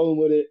rolling and rolling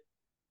with it.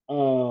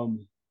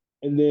 Um,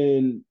 and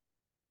then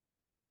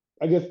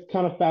I guess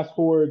kind of fast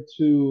forward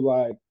to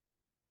like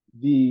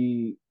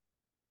the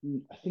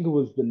I think it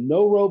was the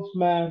no ropes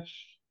match.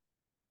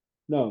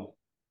 No,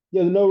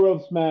 yeah, the no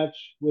ropes match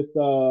with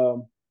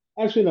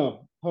actually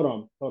no, hold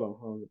on.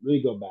 Let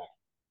me go back.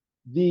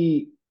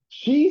 The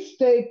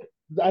cheesesteak.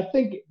 I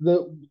think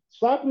the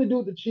slapping the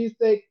dude with the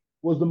cheesesteak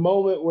was the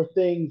moment where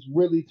things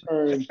really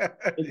turned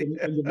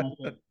into my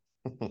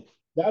favor.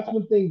 That's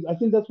when things. I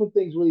think that's when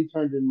things really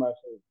turned in my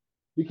favor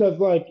because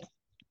like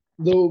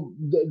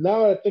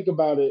now that I think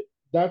about it,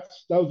 that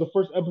was the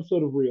first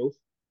episode of Reels.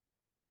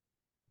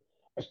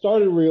 I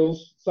started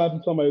Reels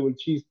slapping somebody with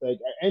cheesesteak.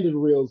 I ended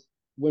Reels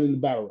winning the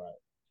battle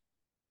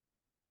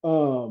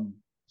riot.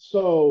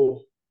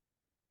 So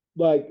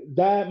like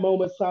that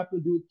moment, slapping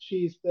the dude with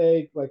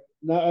cheesesteak, like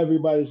not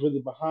everybody's really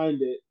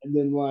behind it, and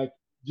then like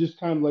just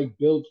kind of like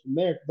builds from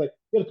there. Like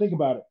you got to think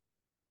about it.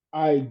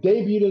 I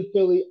debuted in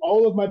Philly.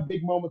 All of my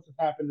big moments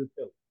have happened in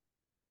Philly.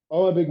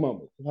 All my big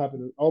moments have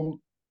happened. All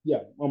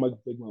my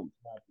big moments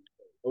have happened in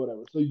Philly or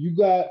whatever.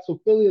 So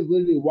Philly has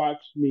literally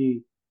watched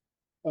me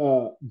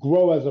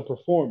grow as a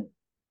performer.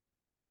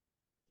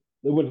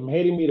 They went from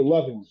hating me to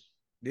loving me.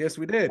 Yes,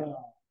 we did. Uh,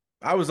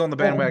 I was on the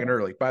bandwagon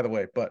early, by the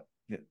way, but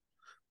yeah.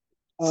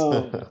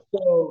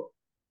 So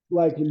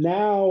like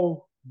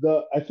now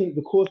I think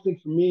the coolest thing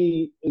for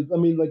me is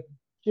like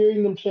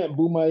hearing them chant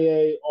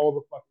BOMAYE all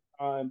the fucking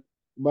time,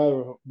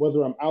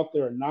 whether I'm out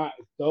there or not,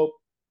 is dope.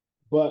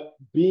 But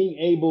being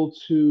able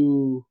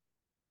to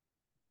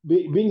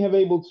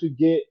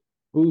get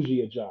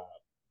Bougie a job,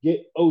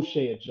 get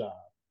O'Shea a job,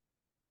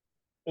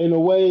 in a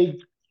way,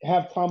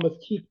 have Thomas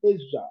keep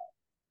his job,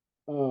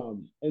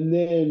 and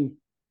then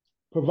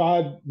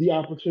provide the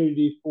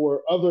opportunity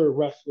for other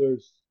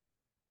wrestlers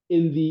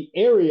in the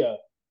area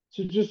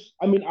to just.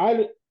 I mean,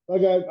 I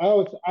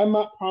always, I'm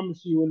not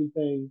promising you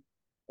anything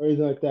or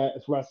anything like that.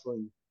 It's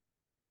wrestling,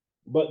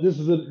 but this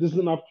is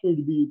an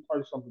opportunity to be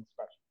part of something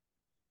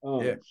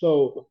special. Yeah.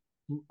 So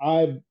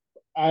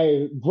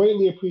I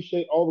greatly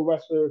appreciate all the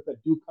wrestlers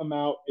that do come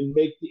out and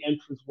make the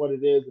entrance what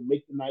it is and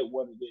make the night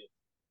what it is.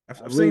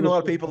 I've seen a lot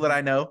of people that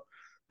I know.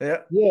 Yeah.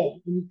 Yeah,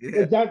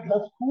 Yeah.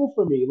 that's cool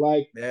for me.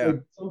 Yeah.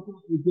 Some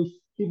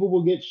people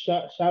will get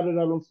shouted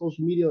out on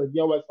social media like,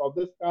 "Yo, I saw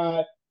this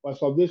guy, or I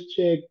saw this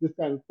chick, this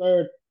kind of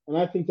third," and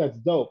I think that's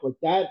dope. Like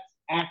that's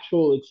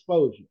actual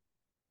exposure.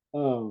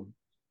 Um,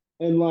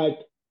 and like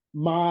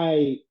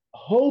my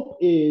hope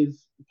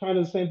is kind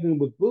of the same thing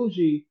with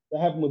Bougie that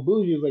happened with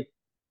Bougie is like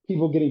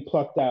people getting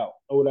plucked out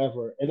or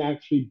whatever and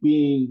actually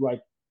being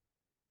like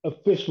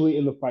officially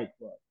in the fight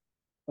club.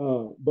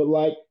 But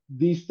like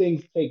these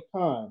things take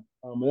time,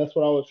 and that's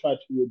what I always try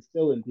to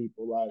instill in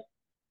people. Like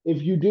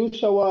if you do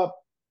show up,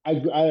 I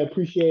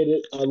appreciate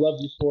it. I love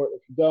you for it.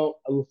 If you don't,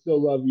 I will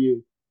still love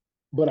you,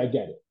 but I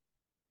get it.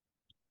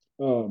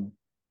 Um,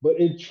 but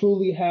it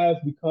truly has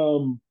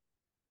become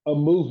a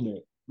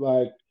movement.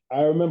 Like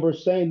I remember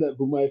saying that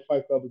BOMAYE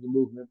Fight Club is a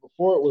movement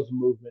before it was a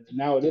movement, and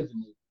now it is a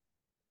movement.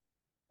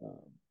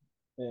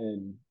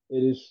 And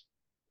it is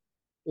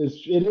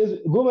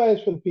BOMAYE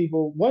is for the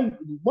people.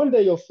 One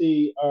day you'll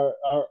see our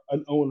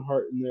an Owen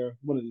Hart in there.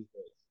 One of these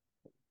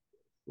days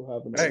we'll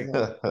have an Hey,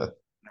 Owen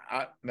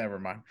Hart. never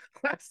mind.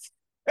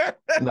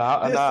 No,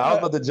 I was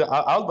about to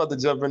I was about to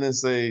jump in and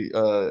say,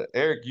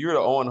 Aric, you're the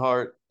Owen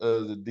Hart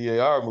of the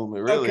DAR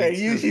movement, really. Okay,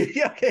 you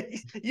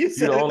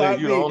said it, not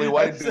You're the me. only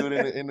white dude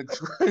in the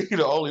crew. You're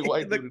the only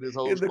white dude in this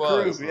whole in the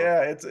squad. crew. So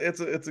Yeah, it's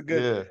a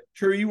good. yeah,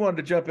 True, you wanted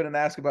to jump in and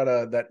ask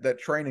about that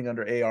training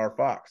under AR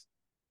Fox.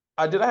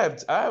 I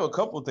have a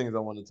couple of things I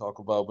want to talk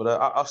about, but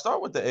I'll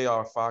start with the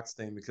AR Fox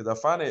thing because I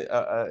find it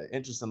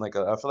interesting. Like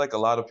I feel like a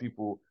lot of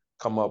people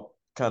come up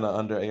kind of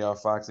under AR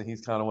Fox, and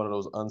he's kind of one of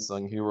those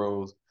unsung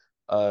heroes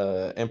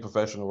in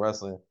professional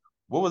wrestling.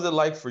 What was it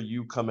like for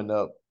you coming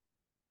up?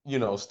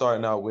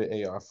 Starting out with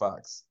AR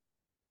Fox.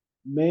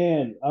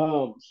 Man,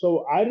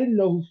 so I didn't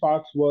know who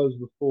Fox was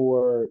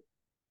before,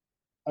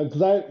 because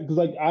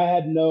like I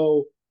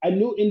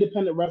knew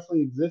independent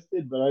wrestling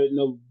existed, but I didn't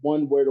know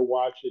one where to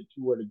watch it,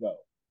 two where to go.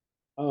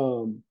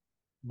 Um,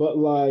 but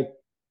like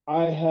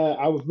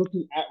I was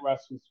looking at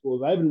wrestling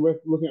schools. I've been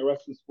looking at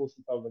wrestling schools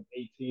since I was like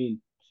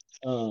 18.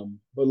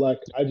 But like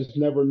I just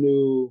never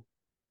knew.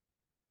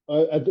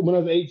 When I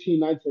was 18,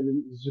 19, I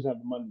didn't just have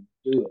the money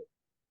to do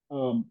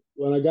it.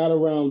 When I got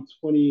around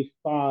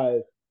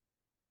 25,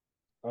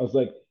 I was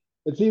like,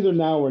 it's either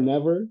now or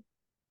never,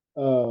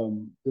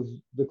 because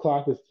the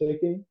clock is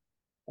ticking.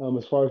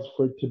 As far as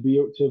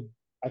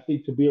I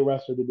think to be a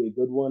wrestler to be a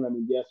good one. I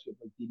mean, yes, with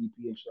like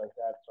DDP and shit like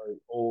that, sorry,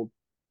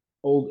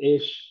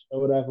 old-ish or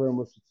whatever, and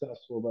was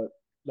successful, but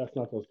that's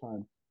not those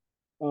times.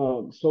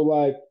 So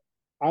like,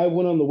 I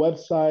went on the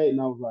website and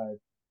I was like,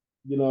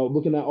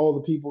 looking at all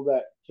the people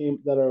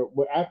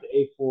were at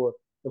the A4.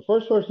 The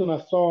first person I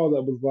saw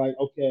that was like,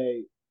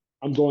 okay,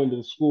 I'm going to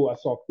the school. I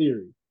saw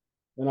Theory,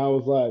 and I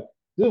was like,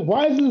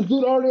 why is this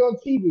dude already on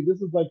TV?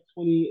 This is like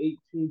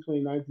 2018,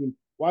 2019.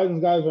 Why is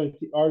this guy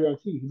already on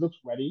TV? He looks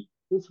ready.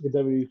 He looks like a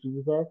WWE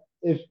superstar.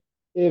 If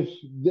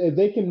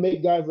they can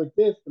make guys like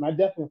this, then I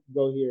definitely have to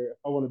go here if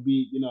I want to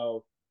be,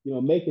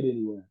 make it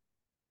anywhere.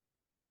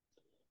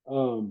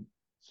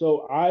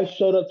 So I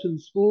showed up to the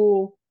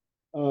school.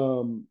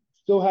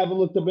 Still haven't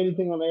looked up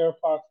anything on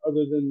AirFox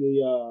other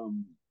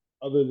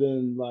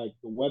than like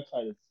the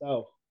website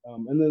itself.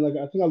 And then like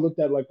I think I looked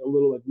at like a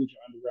little like Lucha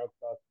Underground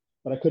stuff,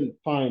 but I couldn't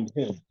find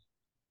him.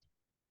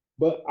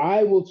 But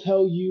I will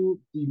tell you,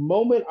 the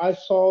moment I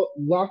saw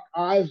lock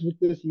eyes with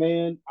this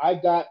man, I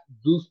got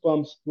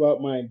goosebumps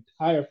throughout my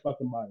entire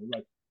fucking body.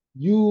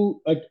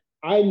 Like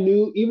I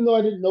knew, even though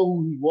I didn't know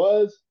who he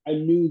was, I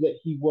knew that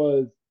he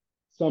was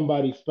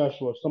somebody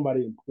special or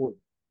somebody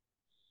important.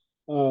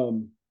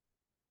 Um,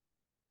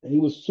 and he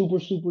was super,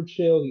 super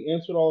chill. He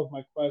answered all of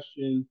my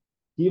questions.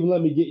 He even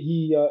let me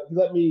he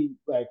let me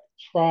like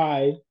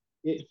try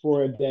it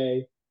for a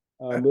day.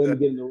 Let me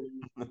get in the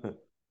ring,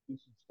 do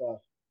some stuff.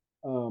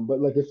 But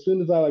like as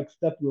soon as I like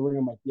stepped in the ring,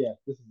 I'm like, yeah,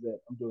 this is it.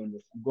 I'm doing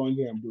this. I'm going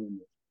here. I'm doing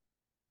this.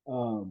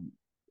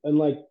 And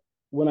like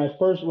when I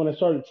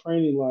started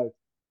training,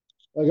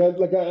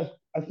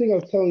 I think I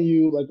was telling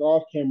you like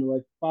off camera,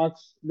 like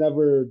Fox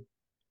never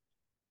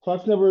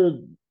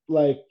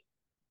like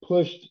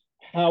pushed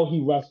how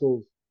he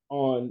wrestles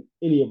on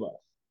any of us.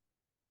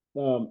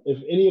 If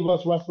any of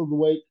us wrestle the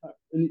way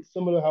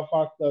similar to how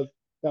Fox does,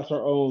 that's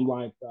our own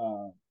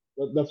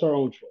that's our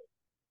own choice.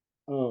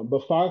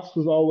 But Fox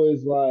was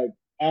always like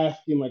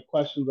asking like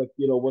questions like,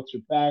 what's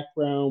your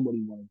background? What do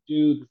you want to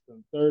do? This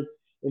and third.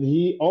 And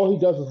he all he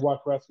does is watch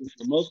wrestling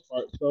for the most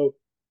part. So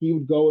he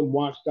would go and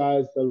watch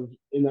guys that are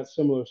in that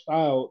similar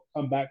style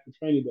come back to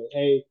training, but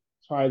hey,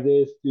 try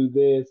this, do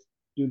this,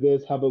 do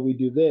this. How about we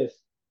do this?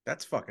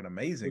 That's fucking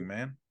amazing,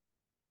 man.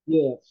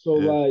 Yeah. So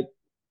Yeah. like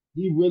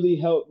he really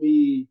helped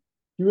me.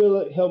 He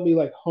really helped me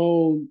like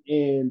hone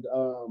and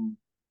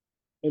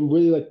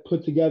really like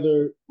put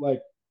together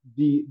like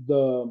the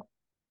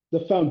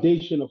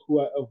foundation of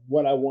of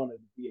what I wanted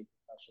to be in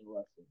professional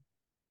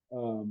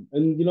wrestling.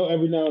 And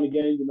every now and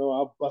again,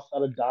 I'll bust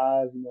out a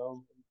dive,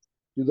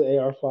 do the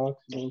AR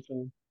Fox, you know what I'm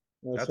saying?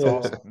 That's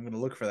awesome. I'm gonna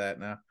look for that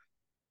now.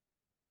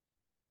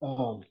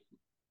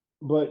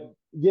 But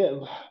yeah,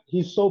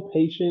 he's so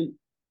patient.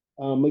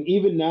 Like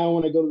even now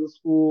when I go to the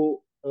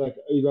school, like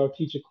I'll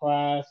teach a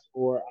class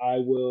or I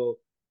will,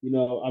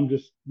 I'm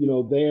just,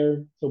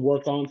 there to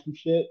work on some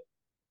shit.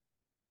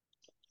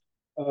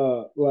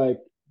 Like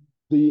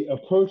the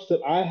approach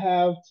that I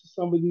have to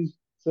some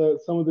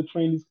of the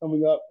trainees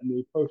coming up and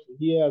the approach that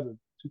he has is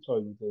two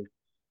totally different.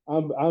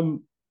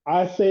 I'm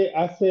I say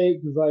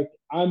because like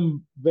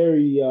I'm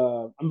very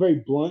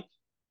blunt.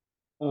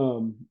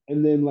 And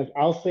then like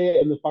I'll say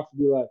it and the Fox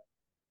will be like,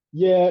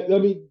 yeah, I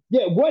mean,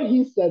 yeah, what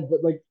he said,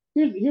 but like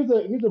here's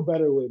a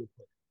better way to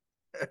put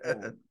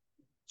it.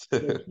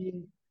 Like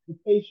the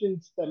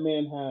patience that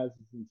man has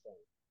is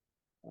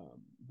insane.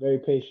 Very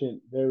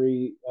patient,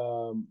 very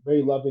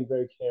loving,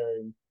 very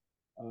caring,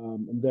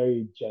 and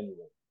very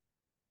genuine.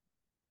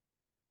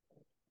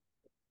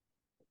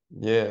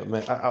 Yeah,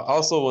 man. I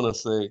also want to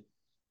say,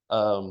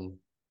 um,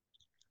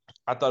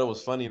 I thought it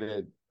was funny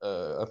that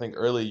I think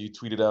earlier you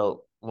tweeted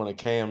out one of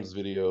Cam's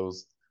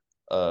videos,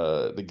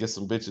 the Get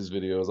Some Bitches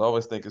videos. I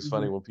always think it's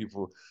funny Mm-hmm. when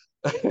people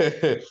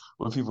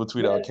when people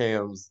tweet Yeah. out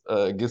Cam's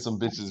Get Some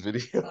Bitches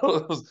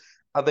videos.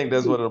 I think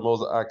that's one of the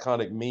most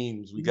iconic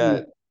memes we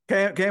got.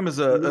 Cam is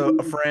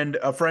a friend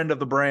of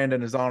the brand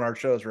and is on our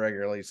shows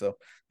regularly, so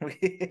Man,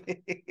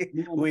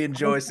 we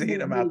enjoy seeing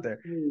him out there.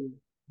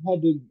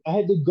 I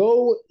had to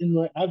go and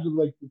like I had to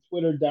like the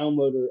Twitter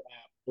downloader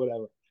app,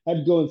 whatever. I had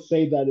to go and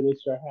save that and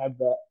make sure I had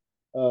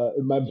that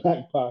in my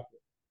back pocket.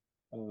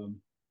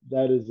 Um,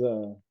 that is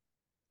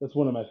that's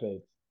one of my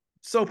favorites.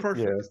 So Yeah.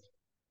 perfect.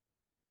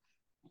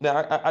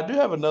 Now I do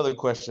have another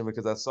question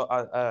because I saw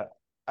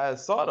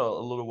it a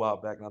little while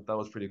back and I thought it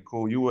was pretty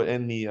cool. You were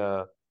in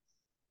the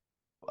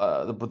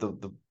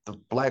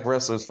Black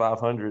Wrestlers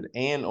 500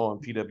 and on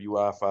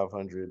PWI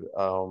 500,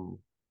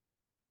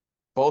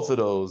 both of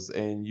those,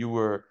 and you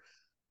were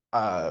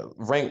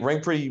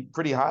ranked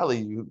pretty highly.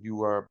 You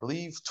were, I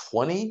believe,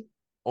 20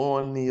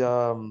 on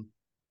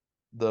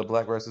the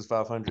Black Wrestlers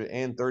 500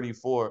 and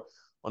 34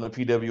 on the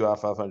PWI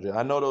 500.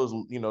 I know those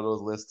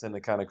lists tend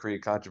to kind of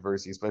create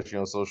controversy, especially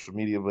on social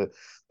media. But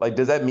like,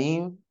 does that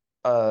mean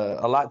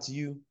a lot to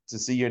you to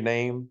see your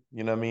name?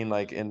 You know what I mean?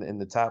 Like in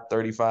the top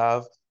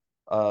 35.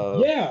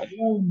 Yeah,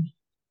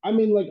 I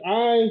mean, like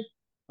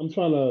I'm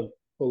trying to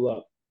pull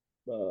up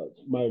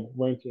my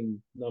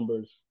ranking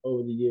numbers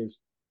over the years,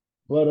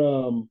 but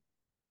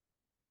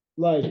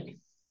like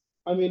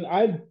I mean,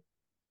 I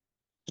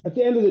at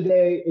the end of the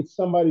day, it's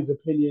somebody's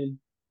opinion,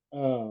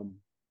 and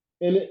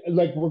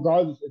like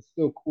regardless, it's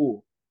still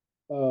cool.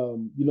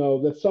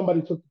 That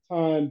somebody took the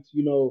time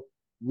to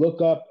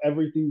look up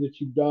everything that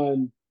you've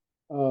done,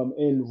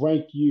 and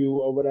rank you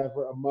or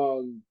whatever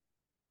among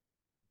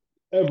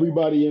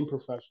everybody in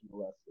professional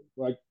wrestling.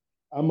 Like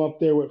I'm up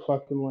there with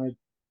fucking like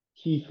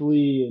Keith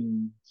Lee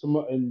and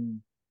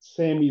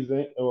Sami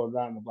Zayn, or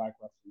not in the Black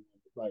Wrestling,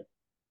 like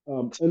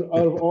and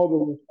out of all the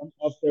lists, I'm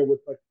up there with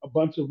like a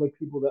bunch of like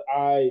people that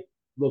I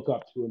look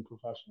up to in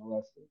professional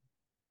wrestling.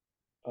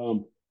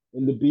 Um,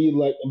 and to be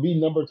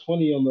number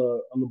 20 on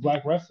the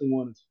Black Wrestling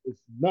one,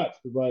 it's nuts.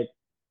 Cause like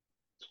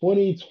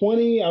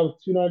 2020, I was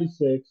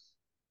 296.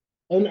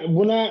 And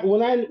when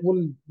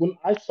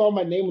I saw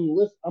my name on the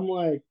list, I'm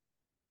like,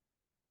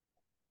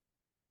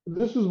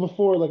 this is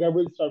before like I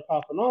really started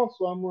popping off.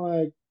 So I'm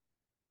like,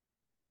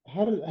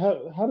 how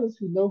does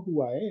he know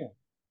who I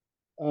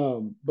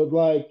am? But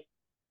like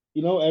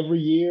every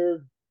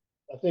year,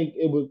 I think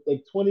it was like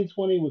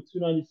 2020 was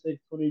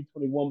 296,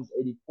 2021 was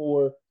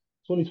 84,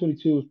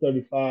 2022 was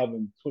 35,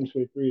 and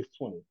 2023 is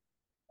 20.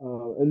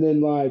 And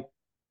then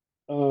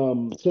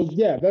so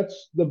yeah,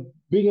 that's the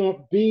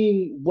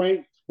being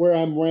ranked where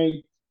I'm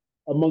ranked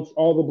amongst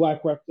all the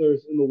black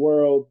wrestlers in the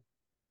world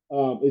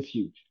is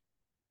huge.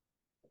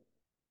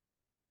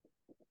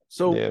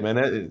 So Yeah, man,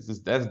 that's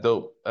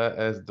dope.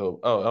 That's dope.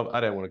 Oh,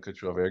 I didn't want to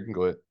cut you off, Eric. You can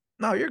go ahead.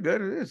 no, you're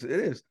good. It is. It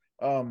is.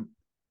 The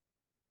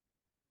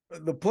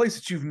place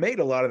that you've made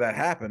a lot of that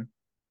happen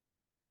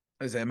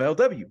is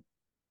MLW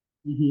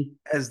Mm-hmm.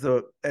 as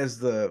the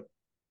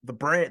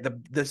brand,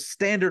 the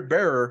standard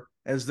bearer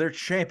as their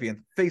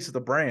champion, face of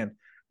the brand.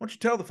 Why don't you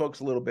tell the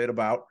folks a little bit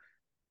about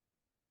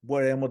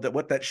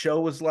what that show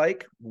was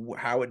like,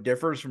 how it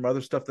differs from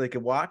other stuff they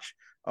could watch,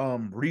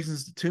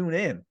 reasons to tune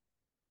in.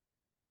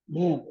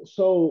 Man,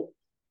 so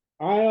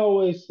I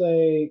always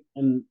say,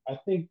 and I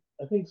think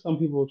some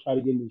people will try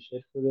to give me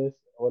shit for this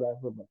or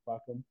whatever, but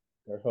fuck them,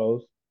 they're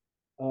hoes.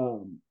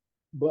 Um,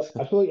 but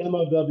I feel like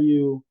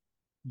MLW,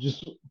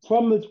 just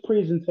from its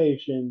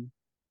presentation,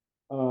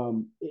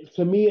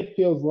 to me it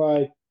feels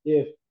like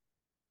if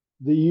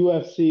the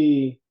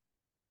UFC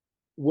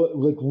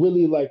like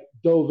really like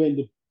dove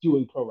into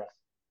doing pro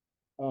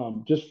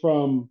wrestling, just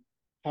from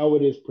how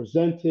it is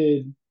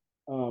presented,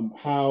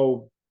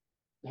 how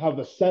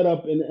the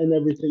setup and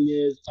everything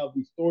is, how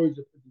these stories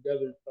are put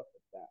together and stuff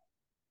like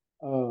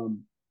that.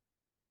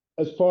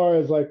 As far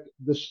as like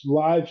the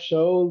live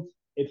shows,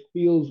 it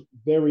feels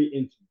very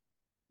intimate.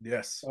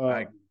 Yes,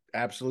 I Um,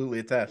 absolutely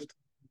attest.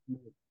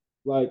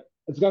 like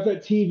it's got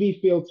that TV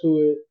feel to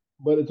it,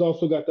 but it's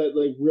also got that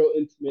like real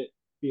intimate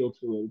feel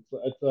to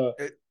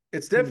it.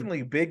 It's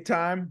definitely big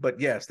time, but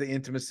yes, the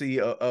intimacy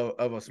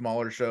of a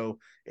smaller show.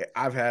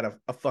 I've had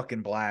a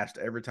fucking blast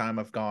every time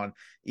I've gone.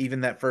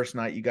 Even that first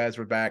night you guys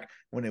were back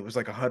when it was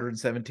like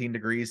 117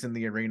 degrees in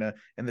the arena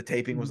and the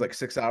taping was like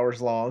 6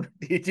 hours long.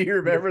 Do you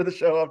remember the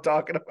show I'm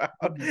talking about?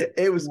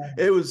 It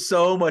was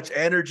so much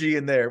energy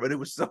in there, but it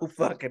was so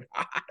fucking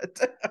hot.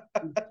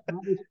 That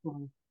was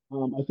fun.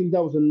 I think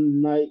that was a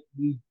night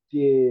we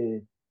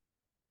did.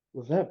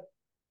 Was that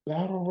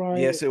Battle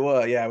Yes, Riot? it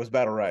was. Yeah, it was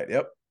Battle Right.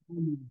 Yep.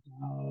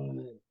 Oh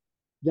my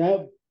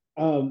god,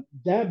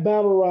 that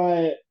Battle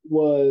Riot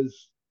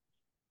was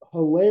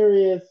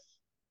hilarious,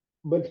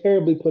 but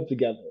terribly put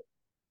together.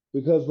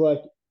 Because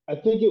like I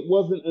think it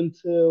wasn't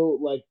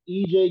until like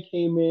EJ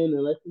came in,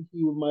 and I think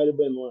he might have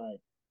been like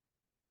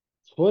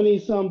 20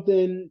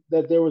 something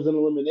that there was an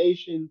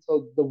elimination.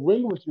 So the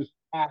ring was just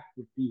packed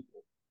with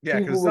people. Yeah,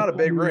 because People it's were not a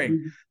big coming ring.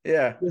 in,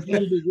 Yeah. it's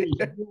not a big ring.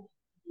 So people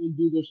would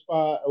do their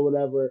spot or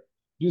whatever,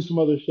 do some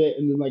other shit,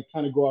 and then like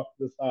kind of go off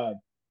to the side.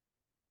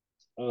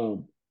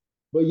 Um,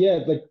 but yeah,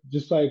 like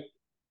just like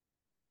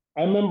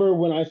I remember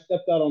when I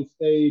stepped out on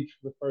stage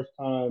for the first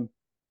time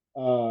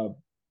uh,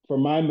 for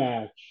my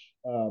match,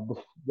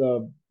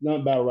 the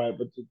not battle right,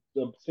 but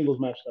the singles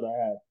match that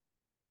I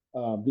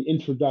had, the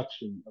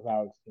introduction of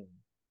Alex Kane.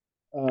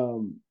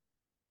 Um,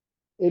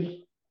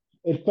 it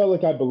it felt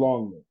like I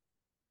belonged there.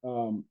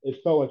 It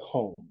felt like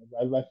home.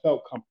 I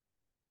felt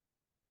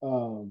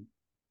comfortable.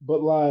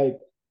 But like,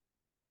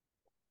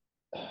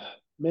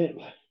 man,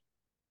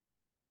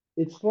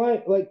 it's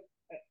like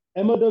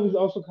MLW's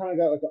also kind of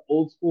got like an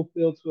old school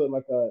feel to it,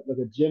 like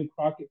a Jim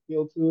Crockett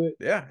feel to it.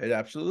 Yeah, it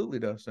absolutely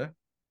does. Yeah.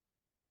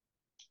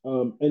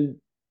 And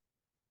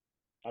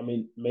I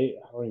mean,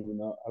 I don't even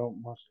know. I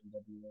don't watch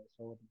NWA,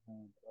 so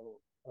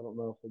I don't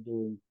know if they're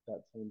doing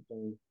that same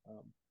thing.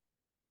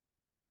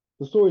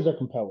 The stories are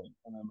compelling,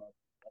 and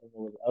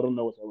I don't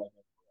know what they're like.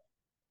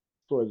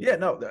 Stories are Yeah,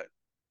 no, compelling.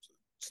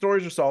 the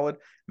stories are solid.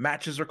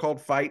 Matches are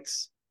called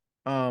fights.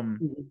 Um,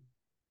 Mhm.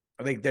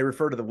 I think they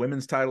refer to the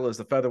women's title as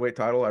the featherweight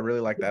title. I really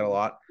like that a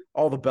lot.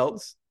 All the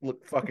belts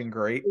look fucking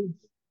great.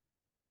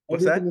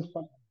 What's Everything that? is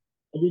fight.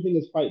 Everything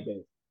is fight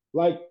based.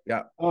 Like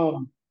Yeah.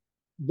 um,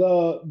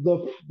 the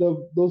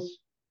those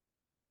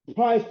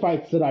prize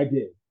fights that I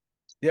did,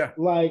 Yeah.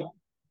 like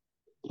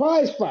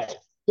prize fights,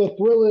 the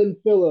Thrilla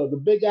and Filler, the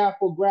Big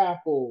Apple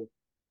Grapple,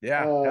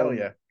 Yeah. Hell um,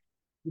 yeah.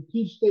 the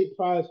Peach State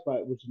prize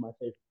fight, which is my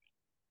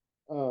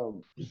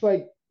favorite. Just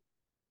like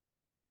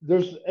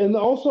there's, and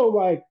also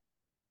like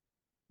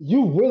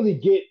you really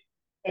get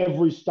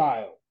every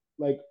style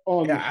like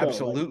on Yeah, the show. Like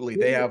absolutely.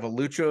 They really, have a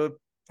lucha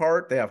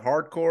part, they have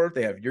hardcore,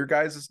 they have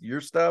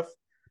your stuff.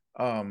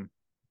 Um,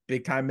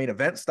 big time main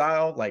event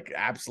style. Like,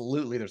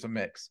 absolutely, there's a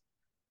mix.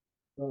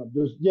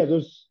 there's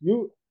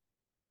you.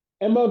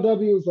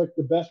 MLW is like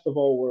the best of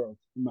all worlds,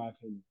 in my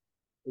opinion.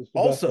 It's the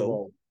best of Also,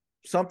 all.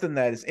 something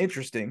that is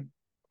interesting.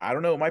 I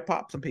don't know, it might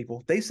pop some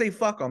people. They say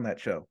fuck on that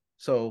show.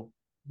 So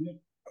Yeah.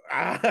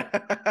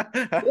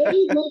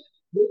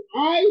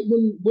 Like,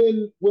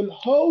 when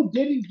Ho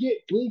didn't get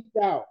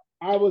bleeped out,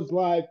 I was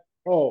like,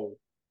 oh,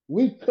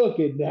 we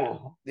cooking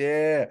now.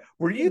 yeah.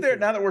 Were you there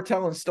now that we're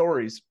telling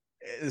stories?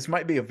 This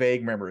might be a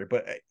vague memory,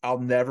 but I'll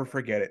never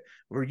forget it.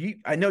 Were you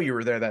I know you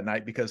were there that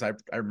night because I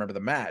remember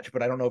the match,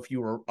 but I don't know if you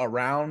were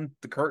around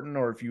the curtain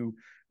or if you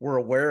were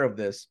aware of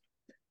this.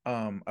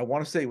 I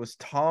want to say it was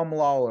Tom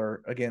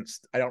Lawler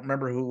against, I don't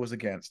remember who it was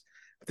against,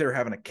 but they were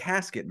having a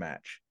casket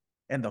match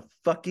and the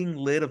fucking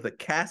lid of the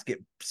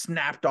casket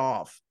snapped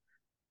off.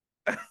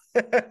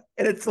 And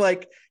it's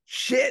like,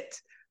 shit,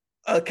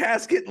 a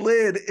casket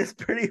lid is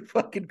pretty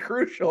fucking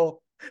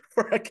crucial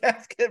for a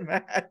casket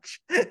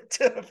match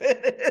to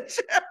finish.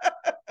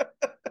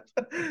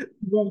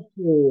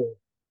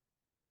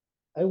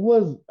 I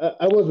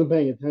wasn't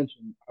paying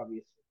attention,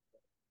 obviously.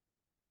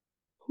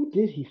 Who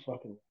did he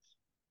fucking?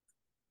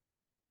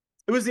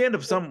 It was the end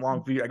of some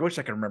long video. I wish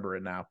I could remember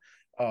it now.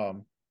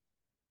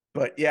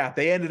 But yeah,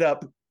 they ended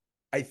up,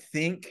 I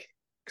think,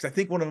 because I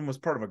think one of them was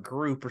part of a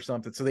group or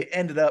something. So they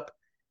ended up,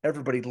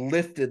 everybody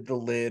lifted the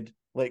lid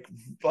like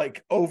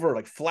over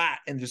like flat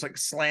and just like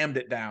slammed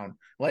it down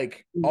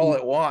like all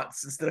at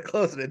once instead of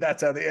closing it.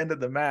 That's how they ended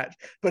the match.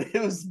 But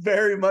it was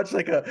very much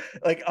like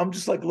I'm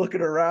just like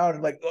looking around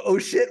and like, oh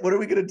shit, what are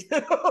we gonna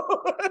do?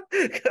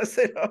 Because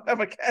they don't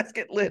have a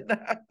casket lid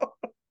now.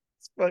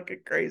 It's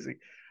fucking crazy.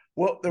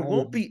 Well, there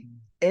won't be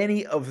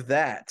any of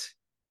that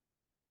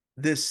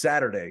this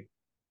Saturday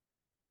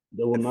at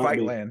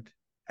Fightland.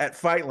 At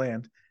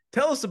Fightland.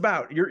 Tell us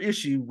about your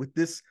issue with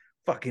this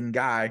fucking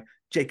guy,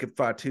 Jacob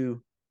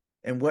Fatu,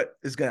 and what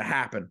is going to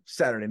happen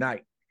Saturday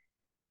night.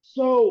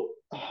 So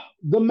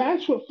the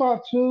match with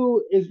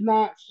Fatu is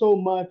not so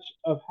much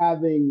of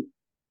having,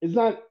 it's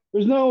not,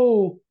 there's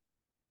no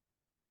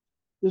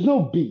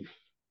beef.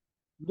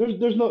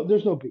 There's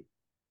no beef.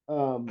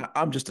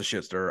 I'm just a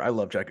shit stirrer. I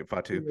love Jacob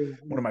Fatu.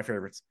 One of my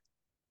favorites.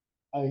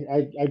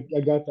 I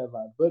got that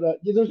vibe. But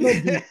yeah, there's no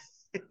beef.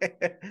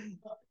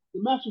 The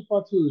match with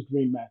Fatu is a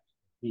dream match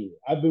for me.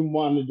 I've been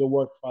wanting to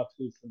work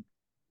Fatu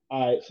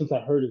since I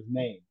heard his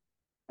name,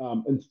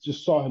 and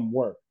just saw him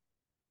work.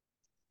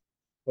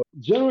 But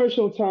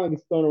generational talent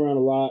gets thrown around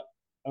a lot.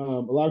 A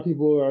lot of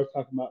people are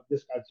talking about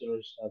this guy's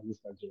generational talent, this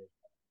guy's generational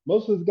talent.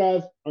 Most of these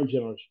guys aren't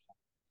generational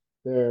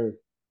talent.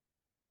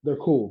 They're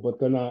cool, but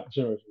they're not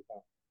generational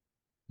talent.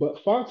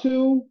 But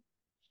Fatu,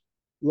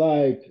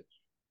 like,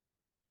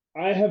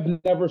 I have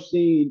never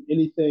seen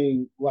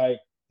anything like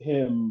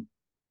him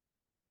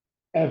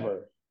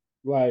ever.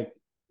 Like,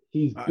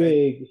 he's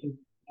big, he's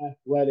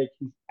athletic,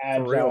 he's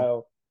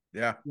agile.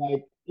 Yeah.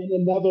 Like, in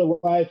another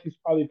life, he's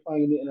probably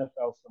playing in the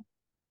NFL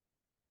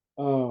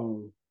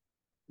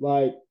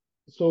like,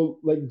 so,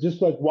 like,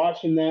 just like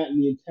watching that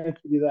and the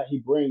intensity that he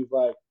brings,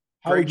 like,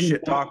 how great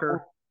shit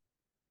talker.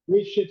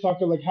 Great shit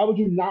talker. Like, how would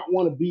you not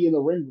want to be in the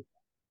ring with that?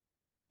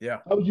 Yeah.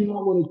 How would you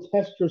not want to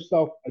test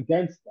yourself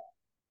against that?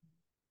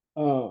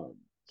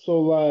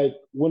 So like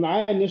when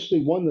I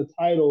initially won the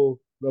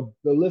title, the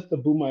list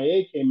of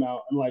BOMAYE came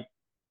out, and like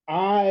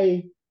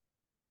I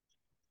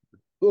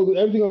look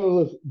everything on the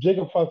list.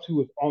 Jacob Fatu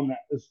was on that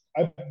list.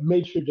 I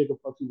made sure Jacob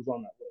Fatu was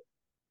on that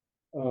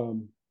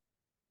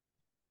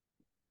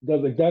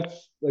list.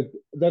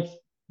 That's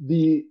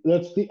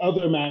the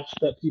other match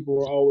that people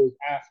were always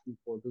asking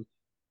for.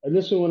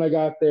 Initially, when I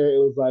got there, it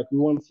was like we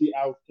want to see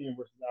Alex Kane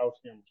versus Alex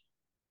Kane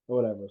or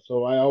whatever.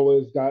 So I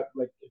always got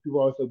like people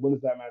always said, when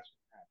does that match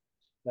happen?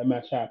 That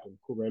match happened.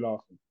 Cool, right,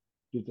 awesome.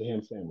 Get the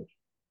ham sandwich.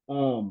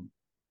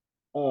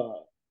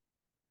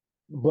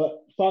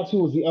 But Fatu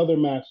was the other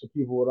match that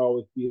people would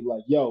always be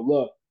like, "Yo,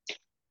 look,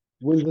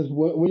 when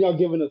y'all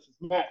giving us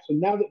this match?" So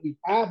now that we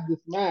have this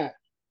match,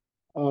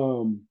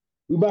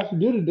 we about to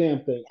do the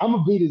damn thing. I'm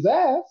gonna beat his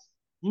ass.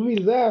 I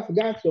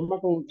got you. I'm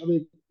not gonna. I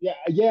mean,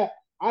 yeah.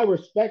 I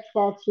respect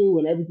Fatu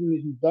and everything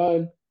that he's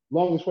done.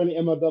 Longest reigning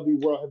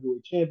MLW World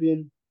Heavyweight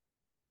Champion.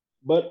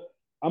 But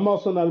I'm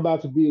also not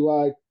about to be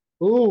like,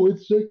 "Oh,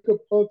 it's Jacob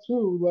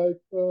Fatu." Like,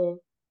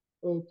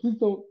 please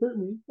don't hurt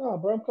me. Nah,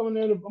 bro, I'm coming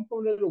there to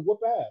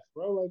whoop ass,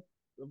 bro. Like,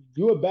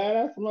 you a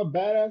badass, I'm a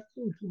badass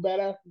too. Two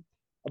badasses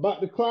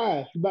about to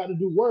clash. You about to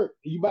do work.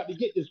 You about to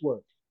get this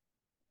work.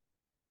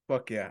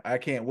 Fuck yeah, I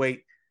can't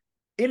wait.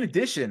 In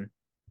addition,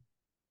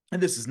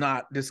 and this is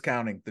not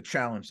discounting the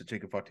challenge that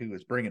Jacob Fatu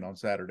is bringing on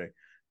Saturday,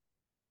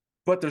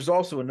 but there's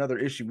also another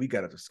issue we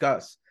got to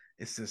discuss.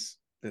 It's this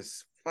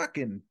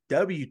fucking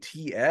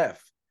WTF.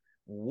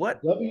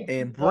 What? WTF.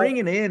 And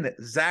bringing in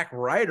Zack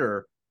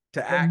Ryder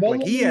to act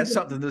like he has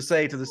something to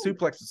say to the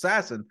suplex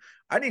assassin.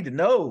 I need to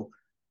know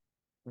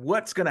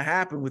what's going to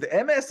happen with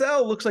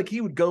MSL. Looks like he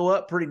would go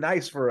up pretty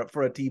nice for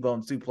a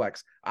T-bone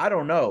suplex. I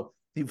don't know.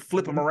 He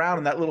flip him around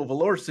in that little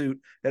velour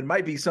suit. That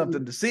might be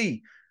something to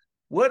see.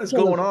 What is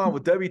going on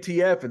with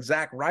WTF and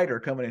Zack Ryder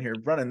coming in here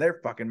running their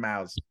fucking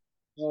mouths?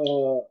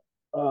 What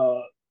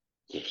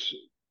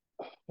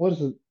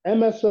is it?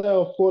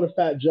 MSL Florida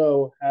Fat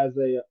Joe has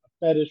a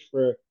fetish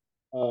for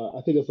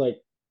I think it's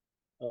like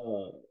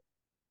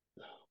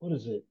what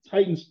is it?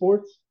 Titan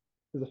Sports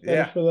is a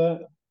fetish for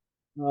that.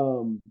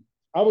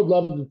 I would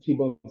love to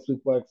T-bone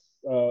suplex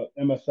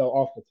MSL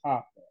off the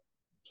top.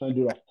 Trying to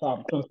do it off the top.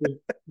 I'm trying to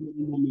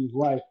see his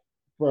life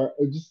for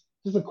just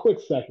a quick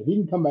second. He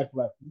can come back to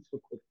life just for a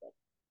quick second.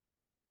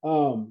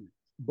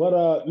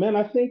 But man,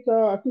 I think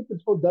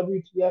this whole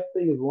WTF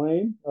thing is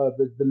lame.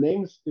 The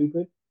name is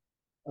stupid.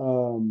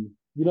 You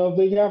know,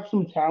 they have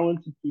some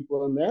talented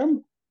people in there.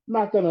 I'm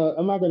not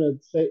gonna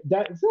say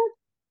that.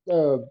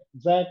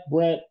 Zach,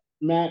 Brett,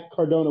 Matt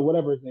Cardona,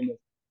 whatever his name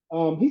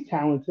is. He's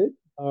talented.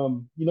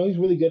 He's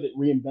really good at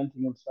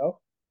reinventing himself.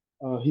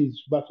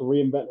 He's about to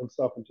reinvent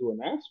himself into an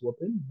ass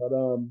whooping, but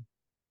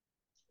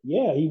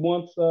yeah, he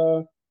wants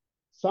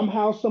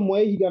somehow, some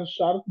way, he got a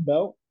shot at the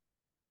belt.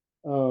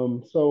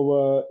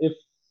 So if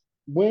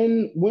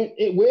when with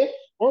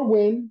or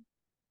when,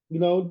 you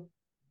know,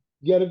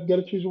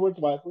 gotta choose your words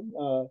wisely.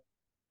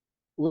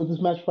 With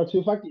this match part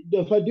two,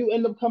 if I do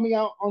end up coming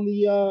out on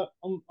the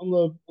on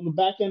the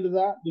back end of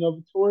that,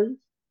 victorious,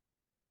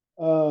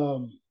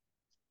 um,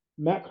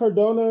 Matt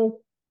Cardona,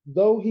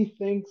 though he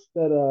thinks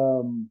that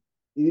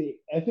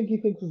I think he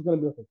thinks it's going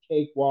to be like a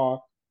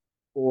cakewalk,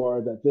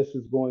 or that this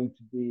is going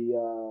to be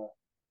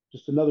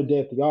just another day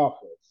at the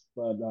office.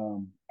 But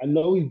I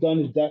know he's done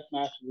his death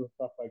matches and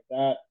stuff like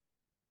that.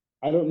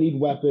 I don't need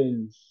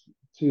weapons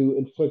to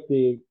inflict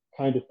the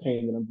kind of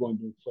pain that I'm going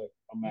to inflict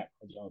on Matt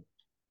Cardona.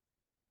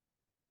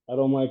 I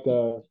don't like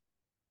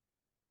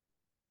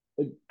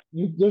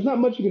there's not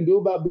much you can do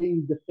about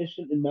being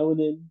deficient in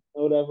melanin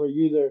or whatever.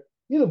 You're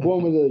either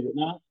born with it or you're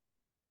not.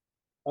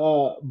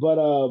 But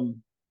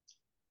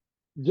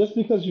just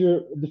because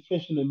you're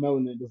deficient in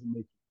melanin doesn't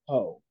make you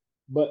hoe.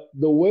 But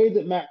the way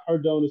that Matt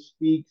Cardona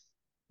speaks,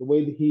 the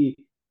way that he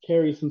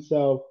carries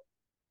himself,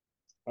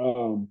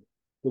 the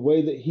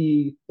way that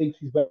he thinks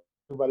he's better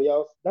than everybody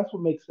else, that's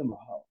what makes him a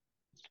hoe.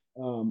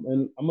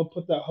 And I'm gonna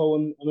put that hoe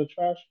in the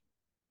trash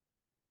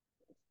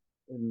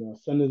and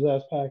send his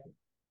ass packing.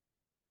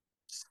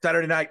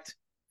 Saturday night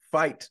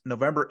fight,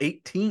 November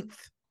 18th.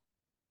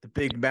 The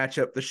big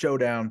matchup, the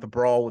showdown, the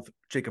brawl with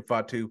Jacob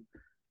Fatu.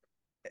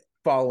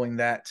 Following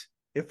that,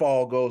 if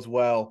all goes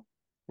well,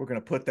 we're going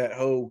to put that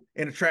hoe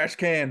in a trash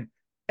can.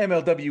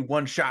 MLW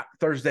One Shot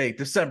Thursday,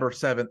 December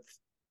 7th.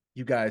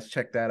 You guys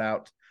check that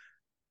out.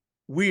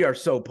 We are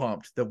so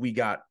pumped that we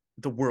got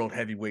the world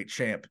heavyweight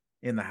champ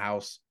in the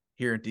house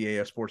here at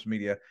DAR Sports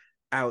Media.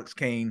 Alex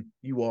Kane,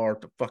 you are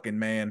the fucking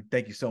man.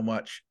 Thank you so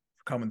much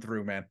for coming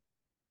through, man.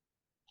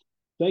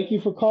 Thank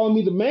you for calling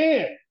me the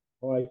man.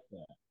 I like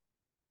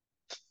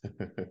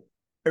that.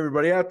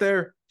 Everybody out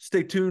there,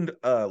 stay tuned.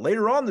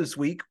 Later on this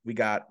week, we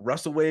got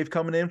Russell Wave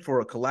coming in for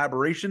a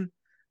collaboration.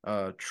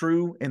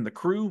 True and the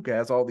Crew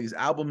has all these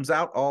albums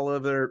out, all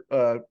of their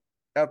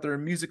out there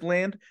in music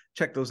land.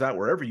 Check those out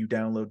wherever you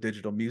download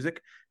digital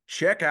music.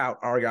 Check out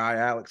our guy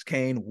Alex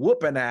Kane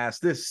whooping ass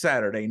this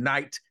Saturday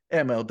night,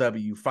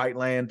 MLW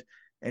Fightland.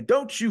 And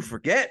don't you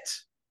forget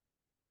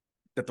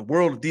that the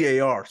world of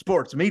DAR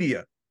Sports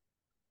Media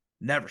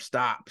never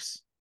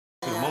stops.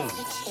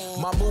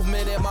 My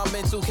movement and my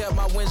mental kept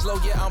my wins low,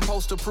 yeah, I'm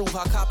poster proof.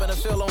 I cop and a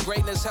feel on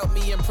greatness, help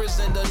me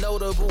imprison the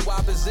notable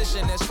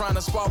opposition that's trying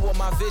to spar with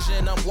my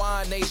vision. I'm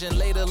wine nation,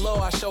 later low,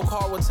 I show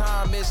card what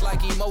time is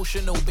like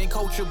emotional. Been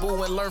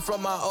coachable and learn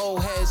from my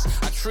old heads.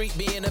 I treat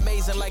being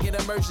amazing like an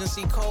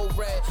emergency code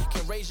red.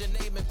 Can raise your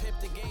name and pimp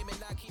the game and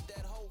not keep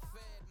that